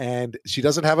 And she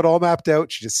doesn't have it all mapped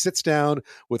out. She just sits down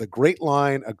with a great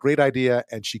line, a great idea,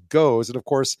 and she goes. And of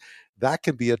course, that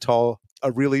can be a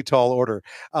really tall order.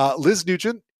 Liz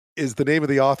Nugent is the name of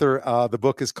the author. The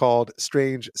book is called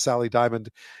Strange Sally Diamond,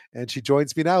 and she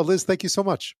joins me now. Liz, thank you so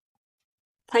much.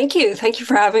 Thank you. Thank you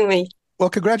for having me. Well,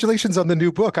 congratulations on the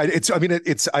new book. I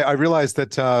realized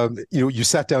that you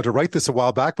sat down to write this a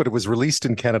while back, but it was released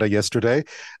in Canada yesterday.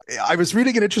 I was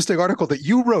reading an interesting article that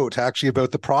you wrote actually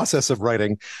about the process of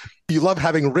writing. You love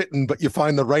having written, but you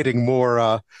find the writing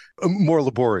more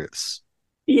laborious.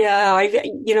 Yeah,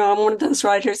 I'm one of those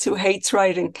writers who hates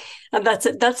writing, and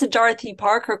that's a Dorothy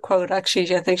Parker quote.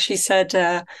 Actually, I think she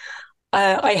said,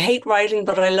 I hate writing,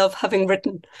 but I love having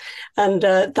written. And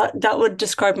that would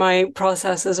describe my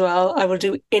process as well. I will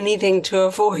do anything to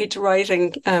avoid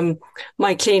writing.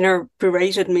 My cleaner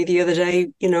berated me the other day,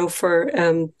 for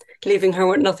leaving her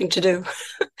with nothing to do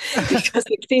because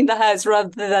I clean the house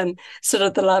rather than sit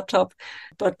at the laptop.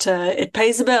 But it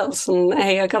pays the bills, and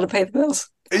hey, I got to pay the bills.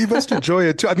 You must enjoy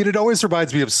it too. I mean, it always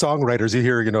reminds me of songwriters. You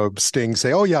hear, Sting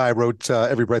say, "Oh yeah, I wrote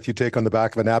Every Breath You Take on the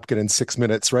back of a napkin in 6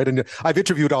 minutes," right? And I've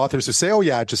interviewed authors who say, "Oh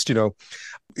yeah, just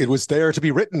it was there to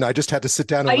be written. I just had to sit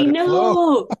down and let it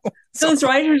flow." Those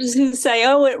writers who say,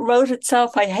 "Oh, it wrote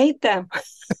itself," I hate them.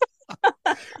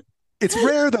 It's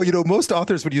rare though, most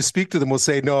authors, when you speak to them, will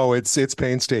say, no, it's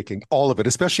painstaking, all of it,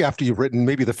 especially after you've written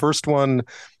maybe the first one.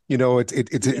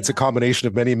 It's a combination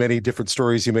of many, many different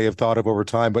stories you may have thought of over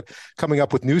time, but coming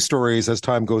up with new stories as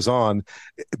time goes on,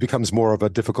 it becomes more of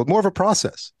a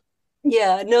process.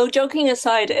 Yeah, no, joking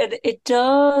aside, it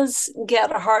does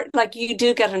get hard. Like, you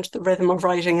do get into the rhythm of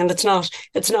writing, and it's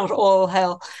not all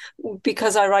hell,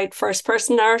 because I write first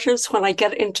person narratives. When I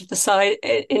get into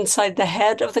inside the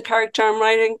head of the character I'm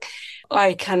writing,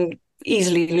 I can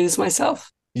easily lose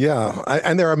myself. Yeah,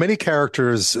 and there are many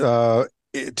characters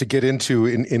to get into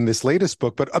in this latest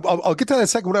book, but I'll get to that in a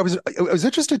second. What I was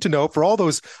interested to know, for all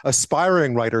those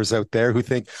aspiring writers out there who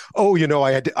think,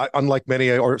 unlike many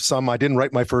or some, I didn't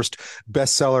write my first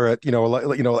bestseller at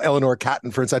Eleanor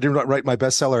Catton, for instance. I didn't write my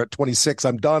bestseller at 26.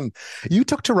 I'm done. You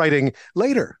took to writing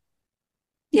later.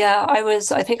 Yeah,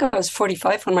 I think I was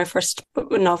 45 when my first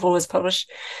novel was published,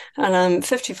 and I'm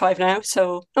 55 now.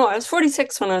 So, no, I was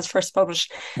 46 when I was first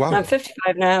published. Wow. And I'm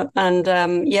 55 now, and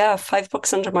 5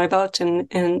 books under my belt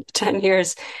in 10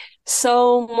 years.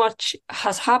 So much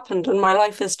has happened, and my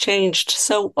life has changed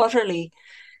so utterly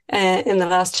in the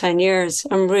last 10 years.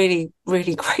 I'm really,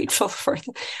 really grateful for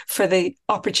the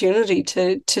opportunity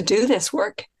to do this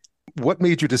work. What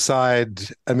made you decide?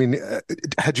 I mean,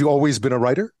 had you always been a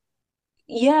writer?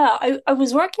 Yeah, I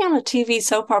was working on a TV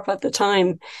soap opera at the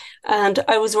time, and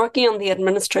I was working on the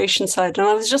administration side, and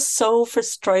I was just so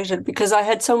frustrated because I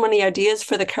had so many ideas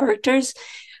for the characters,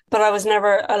 but I was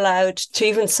never allowed to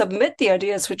even submit the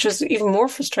ideas, which was even more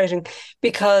frustrating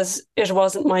because it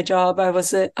wasn't my job. I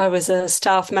was a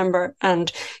staff member,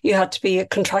 and you had to be a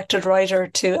contracted writer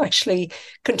to actually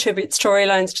contribute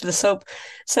storylines to the soap.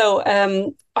 So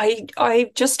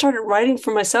I just started writing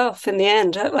for myself in the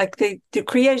end. Like, the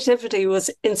creativity was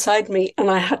inside me, and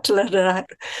I had to let it out.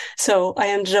 So I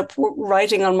ended up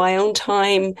writing on my own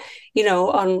time,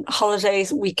 on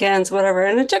holidays, weekends, whatever.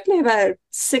 And it took me about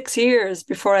 6 years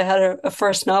before I had a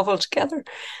first novel together.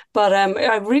 But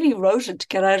I really wrote it to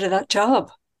get out of that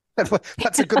job.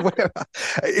 That's a good way.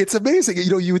 It's amazing.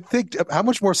 You would think, how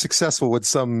much more successful would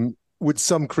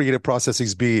some creative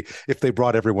processes be if they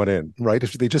brought everyone in, right?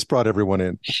 If they just brought everyone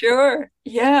in. Sure.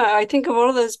 Yeah. I think of all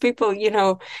of those people,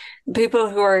 people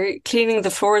who are cleaning the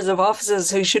floors of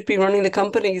offices who should be running the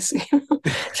companies.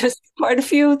 There's quite a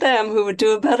few of them who would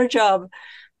do a better job.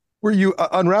 Were you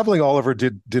Unraveling Oliver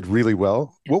did really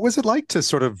well? What was it like to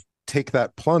sort of take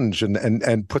that plunge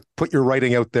and put your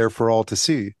writing out there for all to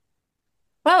see?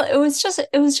 Well, it was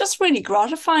just really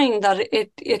gratifying that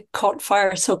it caught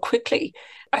fire so quickly.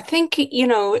 I think,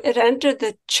 it entered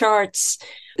the charts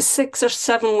 6 or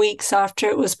 7 weeks after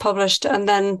it was published. And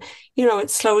then, it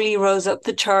slowly rose up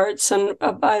the charts. And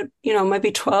about, maybe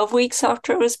 12 weeks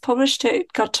after it was published,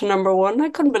 it got to number 1. I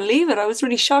couldn't believe it. I was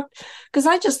really shocked because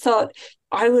I just thought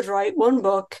I would write one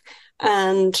book.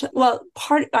 And,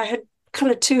 I had kind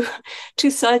of two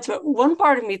sides, but one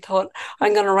part of me thought,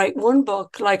 I'm going to write one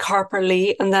book like Harper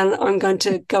Lee, and then I'm going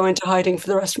to go into hiding for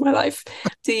the rest of my life.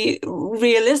 The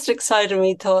realistic side of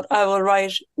me thought, I will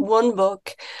write one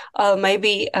book,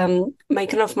 maybe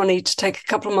make enough money to take a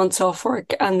couple of months off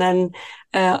work, and then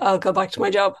I'll go back to my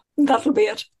job. That'll be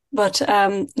it. But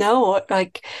no,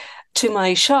 like, to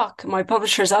my shock, my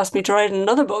publishers asked me to write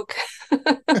another book.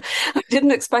 I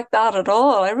didn't expect that at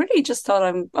all. I really just thought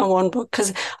I'm a one book,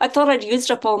 because I thought I'd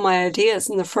used up all my ideas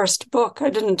in the first book. I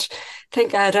didn't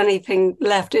think I had anything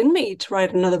left in me to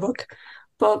write another book.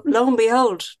 But lo and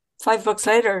behold, 5 books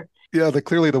later. Yeah,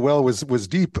 clearly the well was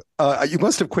deep. You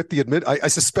must have quit the admit. I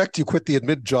suspect you quit the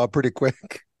admit job pretty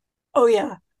quick. Oh,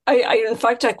 yeah. In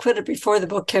fact, I quit it before the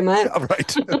book came out. Oh,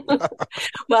 right.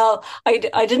 Well,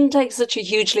 I didn't take such a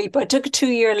huge leap. I took a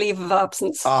 2-year leave of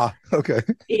absence. Ah, okay.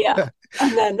 Yeah.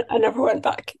 And then I never went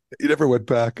back. You never went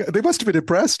back. They must have been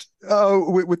impressed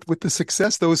with the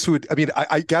success. Those who,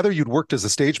 I gather you'd worked as a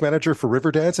stage manager for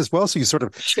Riverdance as well. So you sort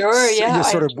of,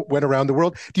 went around the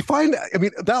world. Do you find,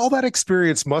 all that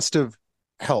experience must have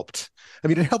helped.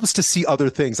 It helps to see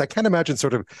other things. I can't imagine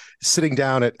sort of sitting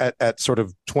down at sort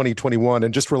of 2021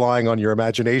 and just relying on your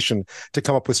imagination to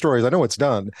come up with stories. I know it's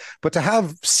done, but to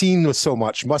have seen so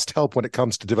much must help when it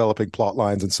comes to developing plot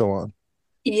lines and so on.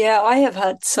 Yeah, I have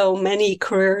had so many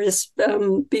careers.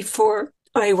 Before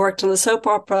I worked on the soap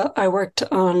opera, I worked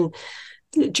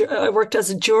as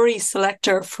a jury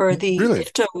selector for the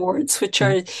IFTA Awards, which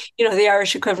are, the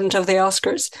Irish equivalent of the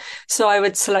Oscars. So I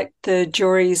would select the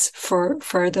juries for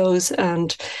those.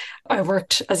 And I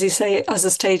worked, as you say, as a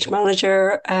stage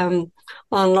manager on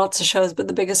lots of shows, but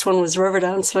the biggest one was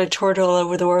Riverdance, and I toured all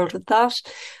over the world with that.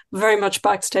 Very much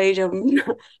backstage.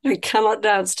 I cannot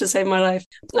dance to save my life.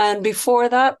 And before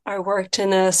that, I worked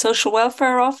in a social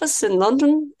welfare office in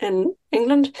London, in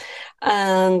England.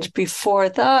 And before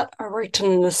that, I worked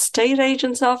in an estate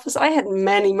agent's office. I had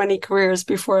many, many careers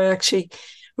before I actually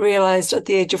realized at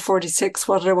the age of 46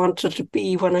 what I wanted to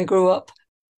be when I grew up.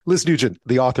 Liz Nugent,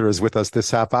 the author, is with us this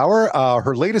half hour.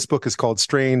 Her latest book is called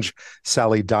Strange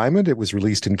Sally Diamond. It was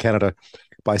released in Canada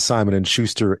by Simon &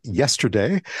 Schuster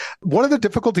yesterday. One of the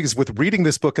difficulties with reading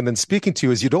this book and then speaking to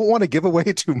you is you don't want to give away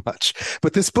too much,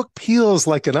 but this book peels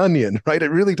like an onion, right? It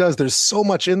really does. There's so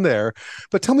much in there.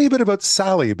 But tell me a bit about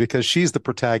Sally, because she's the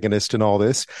protagonist in all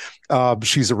this.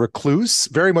 She's a recluse,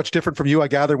 very much different from you, I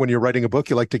gather. When you're writing a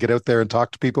book, you like to get out there and talk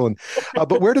to people.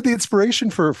 But where did the inspiration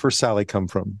for Sally come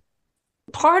from?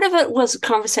 Part of it was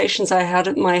conversations I had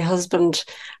with my husband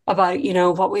about,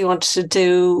 what we wanted to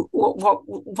do,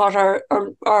 what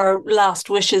our last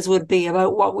wishes would be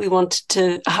about what we wanted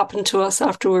to happen to us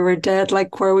after we were dead,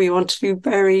 like where we wanted to be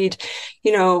buried,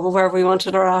 where we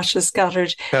wanted our ashes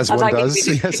scattered. As one does.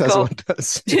 Yes, as one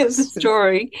does. It's a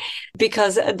story,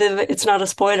 because it's not a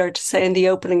spoiler to say in the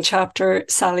opening chapter,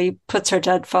 Sally puts her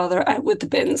dead father out with the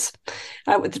bins,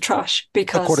 out with the trash,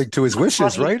 because according to his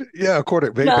wishes, right? Yeah,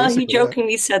 he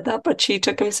jokingly said that, but she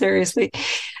took him seriously.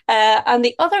 And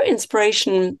the other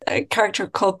inspiration, a character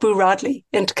called Boo Radley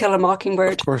in To Kill a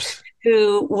Mockingbird, of course,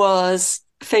 who was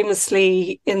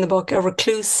famously in the book a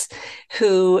recluse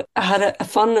who had a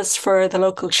fondness for the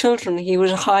local children. He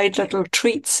would hide little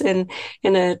treats in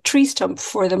a tree stump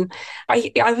for them.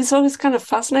 I was always kind of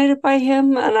fascinated by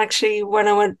him, and actually when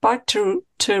I went back to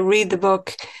read the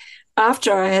book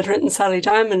after I had written Sally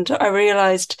Diamond, I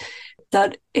realized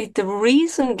that the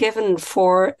reason given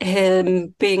for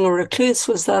him being a recluse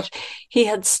was that he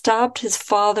had stabbed his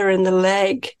father in the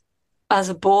leg as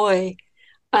a boy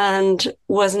and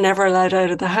was never allowed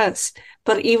out of the house.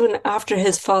 But even after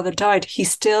his father died, he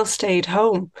still stayed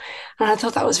home. And I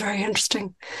thought that was very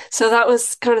interesting. So that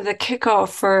was kind of the kickoff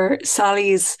for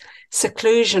Sally's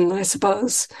seclusion, I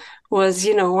suppose, was,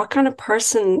 what kind of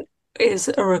person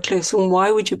is a recluse and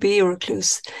why would you be a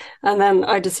recluse? And then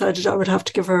I decided I would have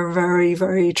to give her a very,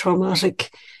 very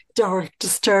traumatic, dark,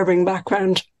 disturbing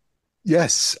background.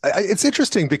 Yes, it's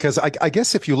interesting because I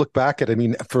guess if you look back at,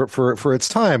 for its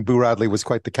time, Boo Radley was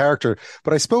quite the character,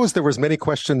 but I suppose there was many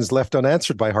questions left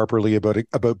unanswered by Harper Lee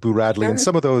about Boo Radley, and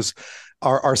some of those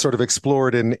are sort of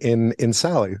explored in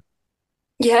Sally.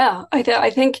 Yeah, I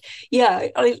think,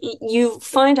 you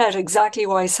find out exactly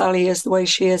why Sally is the way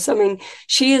she is.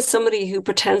 She is somebody who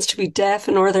pretends to be deaf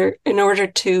in order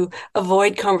to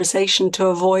avoid conversation, to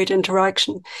avoid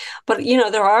interaction. But,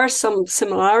 there are some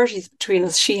similarities between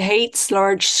us. She hates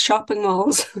large shopping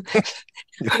malls,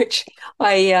 which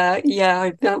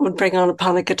that would bring on a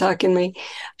panic attack in me.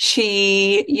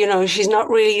 She, she's not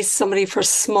really somebody for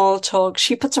small talk.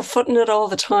 She puts her foot in it all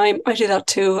the time. I do that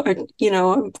too.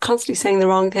 I'm constantly saying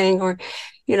the wrong thing or,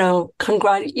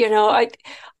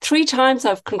 3 times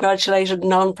I've congratulated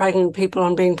non-pregnant people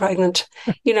on being pregnant.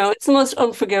 It's the most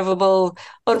unforgivable,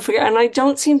 and I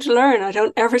don't seem to learn. I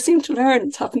don't ever seem to learn.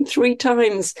 It's happened 3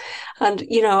 times. And,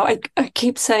 I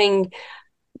keep saying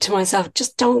to myself,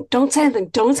 just don't say anything.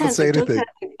 Don't say anything.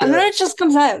 And then it just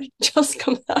comes out.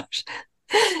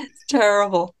 It's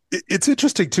terrible. It's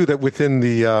interesting too that within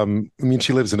the,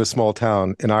 she lives in a small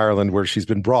town in Ireland where she's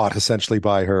been brought essentially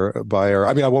by her.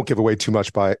 I mean, I won't give away too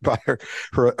much by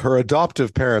her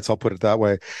adoptive parents. I'll put it that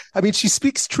way. I mean, she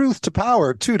speaks truth to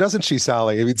power too, doesn't she,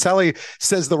 Sally? I mean, Sally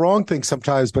says the wrong thing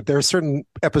sometimes, but there are certain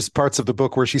parts of the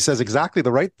book where she says exactly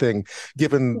the right thing,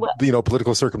 given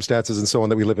political circumstances and so on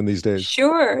that we live in these days.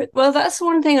 Sure. Well, that's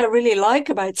one thing I really like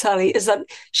about Sally is that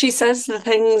she says the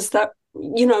things that,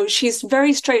 she's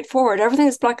very straightforward. Everything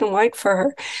is black and white for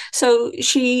her. So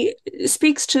she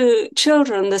speaks to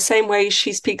children the same way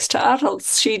she speaks to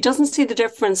adults. She doesn't see the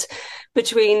difference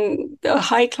between a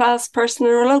high-class person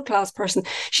or a low-class person.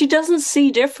 She doesn't see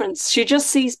difference. She just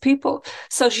sees people.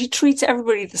 So she treats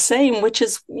everybody the same, which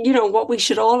is, what we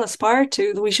should all aspire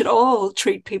to. We should all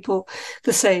treat people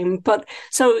the same. But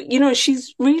so,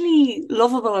 she's really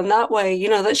lovable in that way,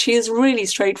 that she is really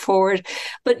straightforward.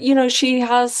 But, she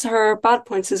has her bad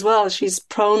points as well. She's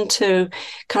prone to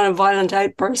kind of violent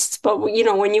outbursts. But,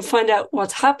 when you find out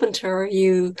what's happened to her,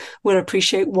 you will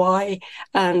appreciate why.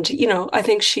 And, I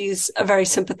think she's a very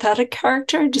sympathetic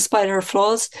character despite her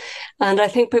flaws. And I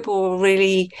think people will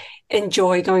really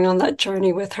enjoy going on that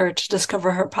journey with her to discover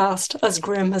her past, as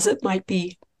grim as it might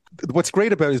be. What's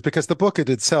great about it is because the book in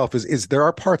itself is there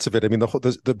are parts of it. I mean,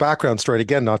 the background story,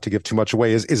 again, not to give too much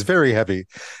away, is very heavy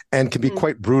and can be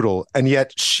quite brutal. And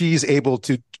yet she's able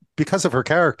to, because of her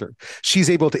character, she's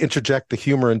able to interject the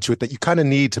humor into it that you kind of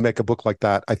need to make a book like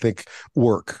that, I think,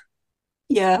 work.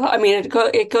 Yeah, I mean,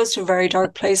 it goes to very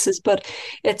dark places, but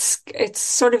it's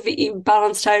sort of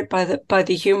balanced out by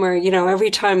the humor. Every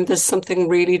time there's something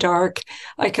really dark,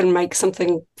 I can make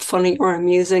something funny or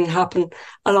amusing happen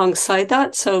alongside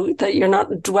that, so that you're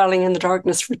not dwelling in the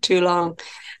darkness for too long.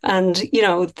 And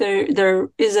there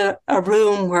is a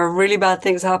room where really bad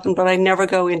things happen, but I never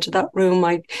go into that room.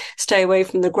 I stay away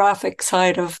from the graphic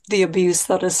side of the abuse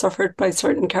that is suffered by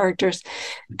certain characters.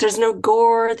 There's no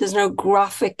gore. There's no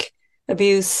graphic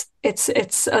abuse. It's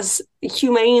as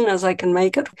humane as I can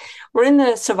make it. We're in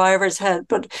the survivor's head,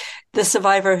 but the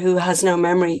survivor who has no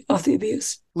memory of the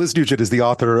abuse. Liz Nugent is the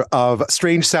author of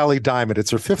Strange Sally Diamond.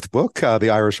 It's her fifth book, the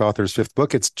Irish author's fifth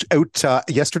book. It's out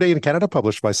yesterday in Canada,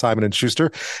 published by Simon & Schuster.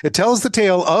 It tells the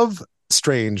tale of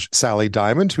Strange Sally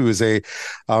Diamond, who is a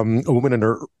woman in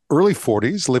her early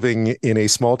 40s living in a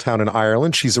small town in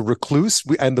Ireland. She's a recluse,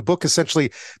 and the book essentially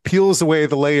peels away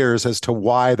the layers as to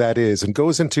why that is and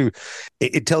goes into,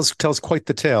 it tells quite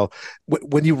the tale.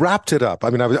 When you wrapped it up, I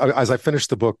mean, as I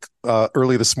finished the book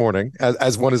early this morning,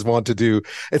 as one is wont to do,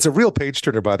 it's a real page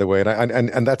turner, by the way.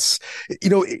 And that's,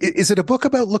 is it a book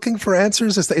about looking for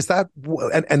answers? Is that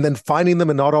and then finding them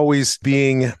and not always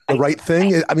being the right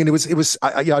thing? I mean, it was.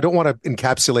 I don't want to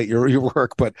encapsulate your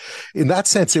work, but in that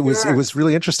sense, it was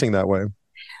really interesting that way.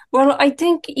 Well, I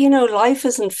think, life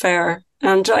isn't fair.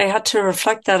 And I had to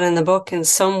reflect that in the book in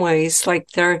some ways. Like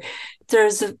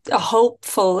there's a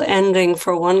hopeful ending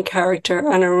for one character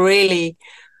and a really,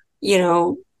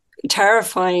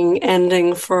 terrifying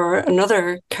ending for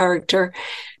another character.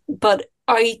 But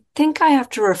I think I have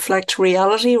to reflect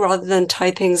reality rather than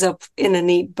tie things up in a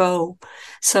neat bow.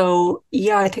 So,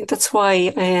 yeah, I think that's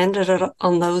why I ended it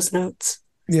on those notes.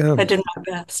 Yeah, I did my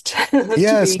best.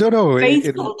 Yes,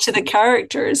 faithful to the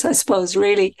characters, I suppose.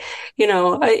 Really,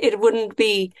 it wouldn't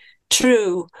be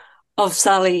true of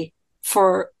Sally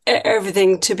for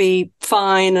everything to be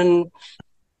fine, and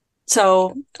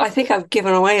so I think I've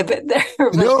given away a bit there.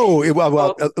 No,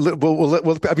 well,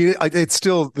 I mean, it's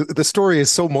still the story is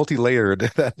so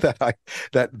multi-layered that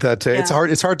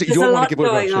it's hard to. You don't want to give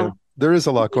away much. There is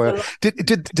a lot going on. Do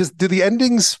the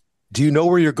endings? Do you know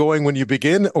where you're going when you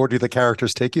begin, or do the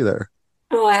characters take you there?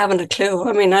 Oh, I haven't a clue.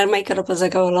 I mean, I make it up as I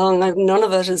go along. None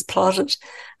of it is plotted.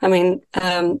 I mean,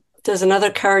 there's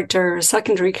another character, a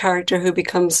secondary character, who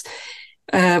becomes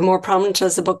more prominent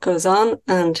as the book goes on,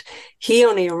 and he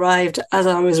only arrived as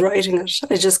I was writing it.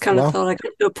 I just kind of thought I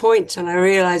got to a point, and I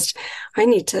realized I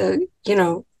need to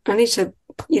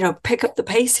pick up the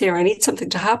pace here. I need something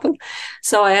to happen.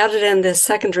 So I added in this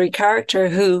secondary character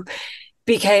who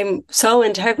became so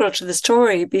integral to the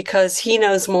story because he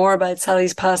knows more about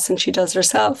Sally's past than she does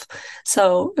herself.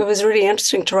 So it was really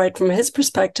interesting to write from his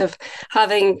perspective,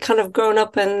 having kind of grown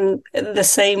up in the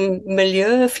same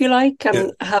milieu, if you like,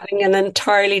 and having an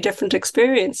entirely different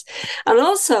experience. And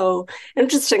also,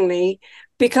 interestingly,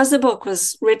 because the book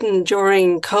was written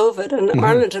during COVID and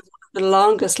Ireland had one of the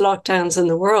longest lockdowns in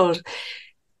the world,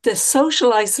 the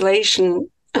social isolation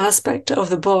aspect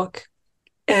of the book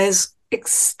is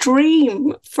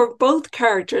extreme for both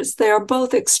characters. They are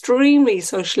both extremely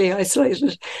socially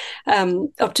isolated,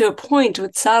 up to a point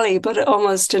with Sally, but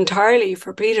almost entirely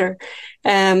for Peter.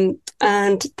 And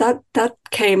that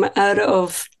came out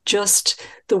of just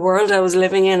the world I was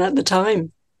living in at the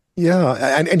time.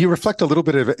 Yeah, and you reflect a little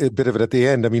bit of it at the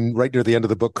end. I mean, right near the end of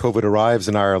the book, COVID arrives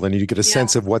in Ireland, and you get a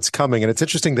sense of what's coming. And it's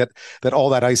interesting that all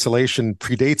that isolation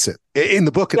predates it in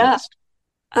the book, at least.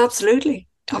 Absolutely.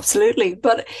 Absolutely.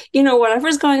 But, you know,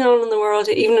 whatever's going on in the world,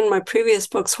 even in my previous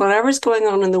books, whatever's going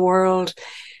on in the world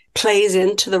plays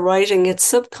into the writing. It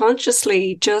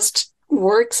subconsciously just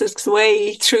works its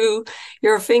way through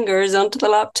your fingers onto the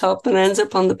laptop and ends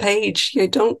up on the page. You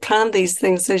don't plan these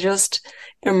things, they just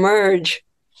emerge.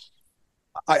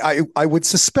 I would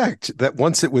suspect that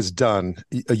once it was done,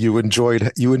 you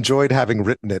enjoyed having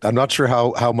written it. I'm not sure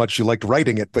how much you liked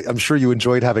writing it, but I'm sure you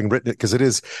enjoyed having written it,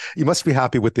 because you must be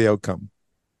happy with the outcome.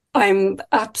 I'm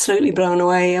absolutely blown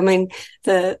away. I mean,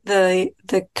 the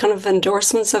kind of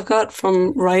endorsements I've got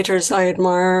from writers I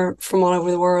admire from all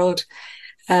over the world,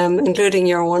 including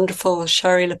your wonderful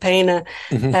Shari LaPena,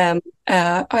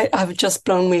 have just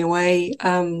blown me away.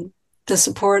 The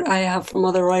support I have from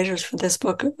other writers for this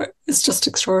book is just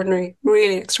extraordinary,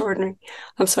 really extraordinary.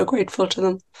 I'm so grateful to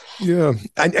them. Yeah.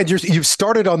 And you've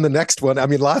started on the next one. I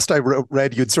mean, last I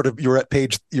read, you're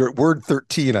at word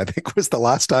 13, I think was the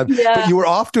last time. Yeah. But you were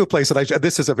off to a place that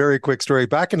this is a very quick story.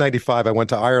 Back in 95, I went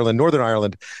to Ireland, Northern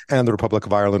Ireland, and the Republic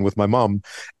of Ireland with my mom.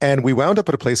 And we wound up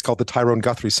at a place called the Tyrone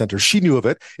Guthrie Centre. She knew of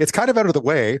it. It's kind of out of the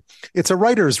way. It's a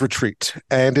writer's retreat,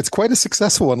 and it's quite a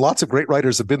successful one. Lots of great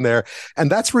writers have been there.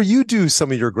 And that's where you do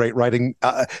some of your great writing.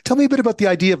 Tell me a bit about the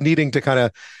idea of needing to kind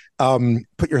of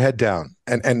put your head down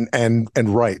and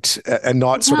write, and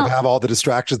not sort of have all the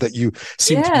distractions that you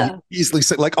seem to be easily,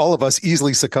 like all of us,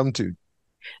 easily succumb to.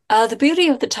 The beauty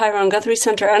of the Tyrone Guthrie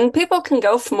Centre, and people can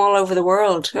go from all over the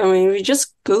world. I mean, if you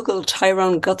just Google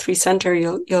Tyrone Guthrie Centre,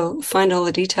 you'll find all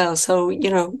the details. So, you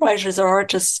know, writers or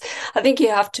artists, I think you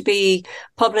have to be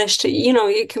published. You know,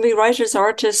 it can be writers,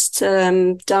 artists,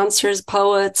 dancers,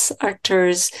 poets,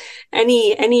 actors,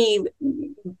 any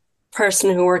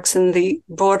person who works in the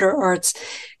broader arts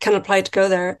can apply to go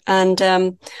there.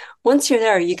 And once you're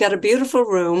there, you get a beautiful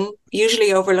room,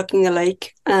 usually overlooking a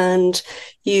lake, and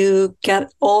you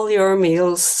get all your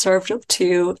meals served up to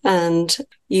you, and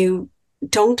you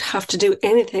don't have to do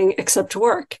anything except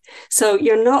work. So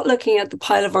you're not looking at the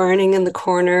pile of ironing in the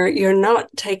corner. You're not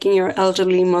taking your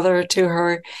elderly mother to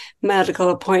her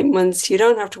medical appointments. You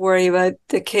don't have to worry about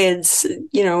the kids,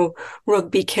 you know,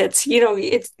 rugby kits. You know,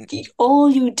 it's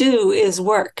all you do is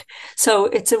work. So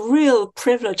it's a real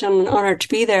privilege and an honor to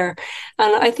be there.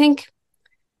 And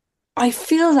I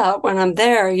feel that when I'm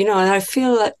there, you know, and I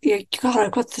feel that, God,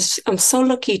 I've got this, I'm so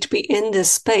lucky to be in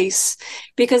this space,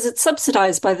 because it's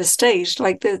subsidized by the state.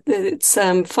 Like it's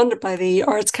funded by the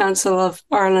Arts Council of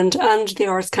Ireland and the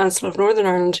Arts Council of Northern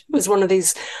Ireland. It was one of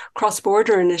these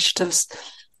cross-border initiatives.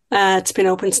 It's been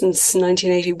open since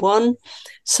 1981.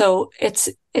 So it's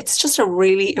just a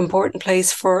really important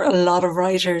place for a lot of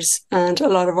writers and a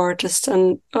lot of artists.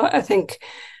 And I think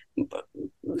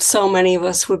so many of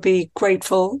us would be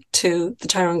grateful to the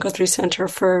Tyrone Guthrie Centre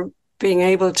for being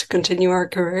able to continue our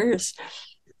careers.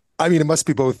 I mean, it must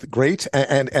be both great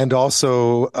and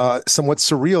also somewhat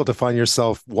surreal to find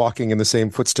yourself walking in the same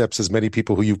footsteps as many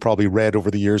people who you've probably read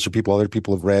over the years, or other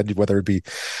people have read, whether it be,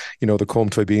 you know, the Colm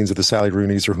Toy-Beans or the Sally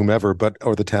Rooney's or whomever,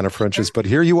 or the Tana Frenches. But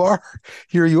here you are,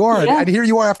 yeah. and here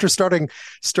you are after starting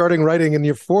writing in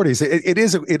your 40s.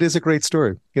 It is a great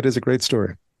story. It is a great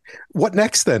story. What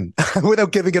next then?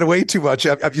 Without giving it away too much,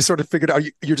 have you sort of figured out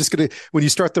you're just going to, when you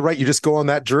start to write, you just go on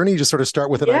that journey? You just sort of start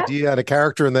with an idea and a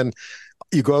character, and then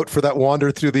you go out for that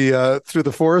wander through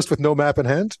the forest with no map in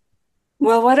hand?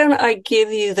 Well, why don't I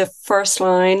give you the first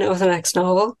line of the next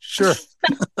novel? Sure.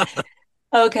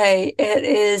 Okay. It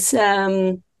is,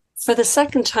 for the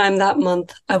second time that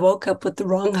month, I woke up with the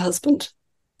wrong husband.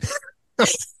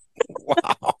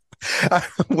 Wow.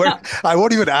 I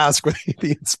won't even ask what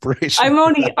the inspiration.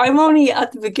 I'm only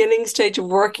at the beginning stage of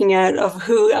working out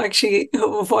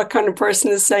of what kind of person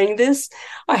is saying this.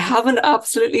 I haven't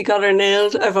absolutely got her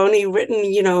nailed. I've only written,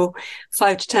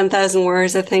 5,000 to 10,000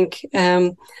 words, I think.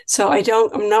 So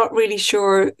I'm not really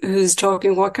sure who's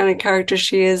talking, what kind of character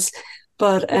she is.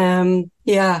 But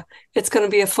it's going to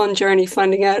be a fun journey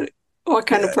finding out what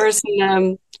kind of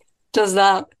person does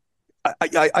that.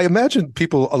 I imagine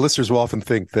listeners will often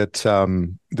think that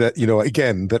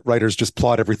that writers just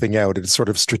plot everything out. It's sort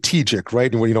of strategic,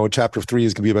 right? And chapter 3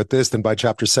 is going to be about this, then by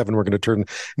chapter 7 we're going to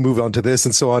move on to this,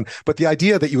 and so on. But the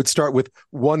idea that you would start with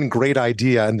one great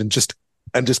idea and then just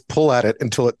pull at it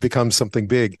until it becomes something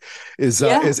big is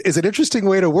an interesting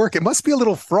way to work. It must be a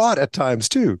little fraught at times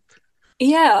too.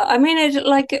 Yeah, I mean,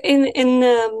 like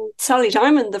in Sally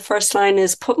Diamond, the first line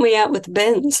is "Put me out with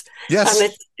bins." Yes,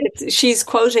 and she's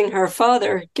quoting her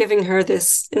father, giving her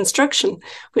this instruction,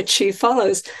 which she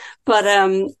follows. But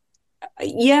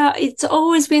yeah, it's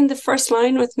always been the first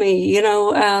line with me. You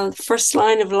know, first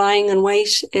line of Lying in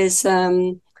Wait is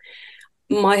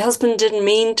my husband didn't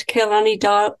mean to kill Annie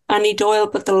Doyle,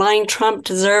 but the lying tramp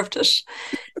deserved it.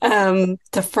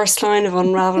 The first line of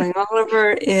Unraveling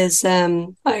Oliver is I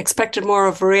expected more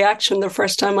of a reaction the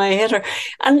first time I hit her.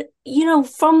 And, you know,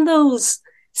 from those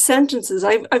sentences,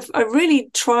 I really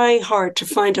try hard to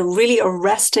find a really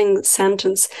arresting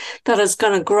sentence that is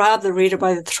going to grab the reader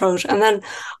by the throat. And then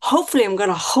hopefully I'm going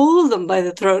to hold them by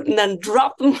the throat and then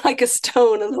drop them like a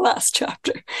stone in the last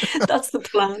chapter. That's the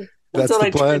plan. That's what the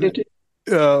I plan. try to do.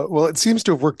 Well, it seems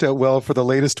to have worked out well for the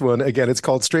latest one. Again, it's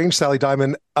called Strange Sally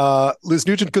Diamond. Liz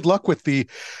Nugent, good luck with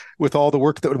all the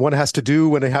work that one has to do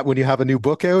when you have a new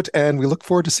book out, and we look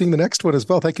forward to seeing the next one as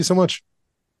well. Thank you so much.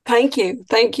 Thank you.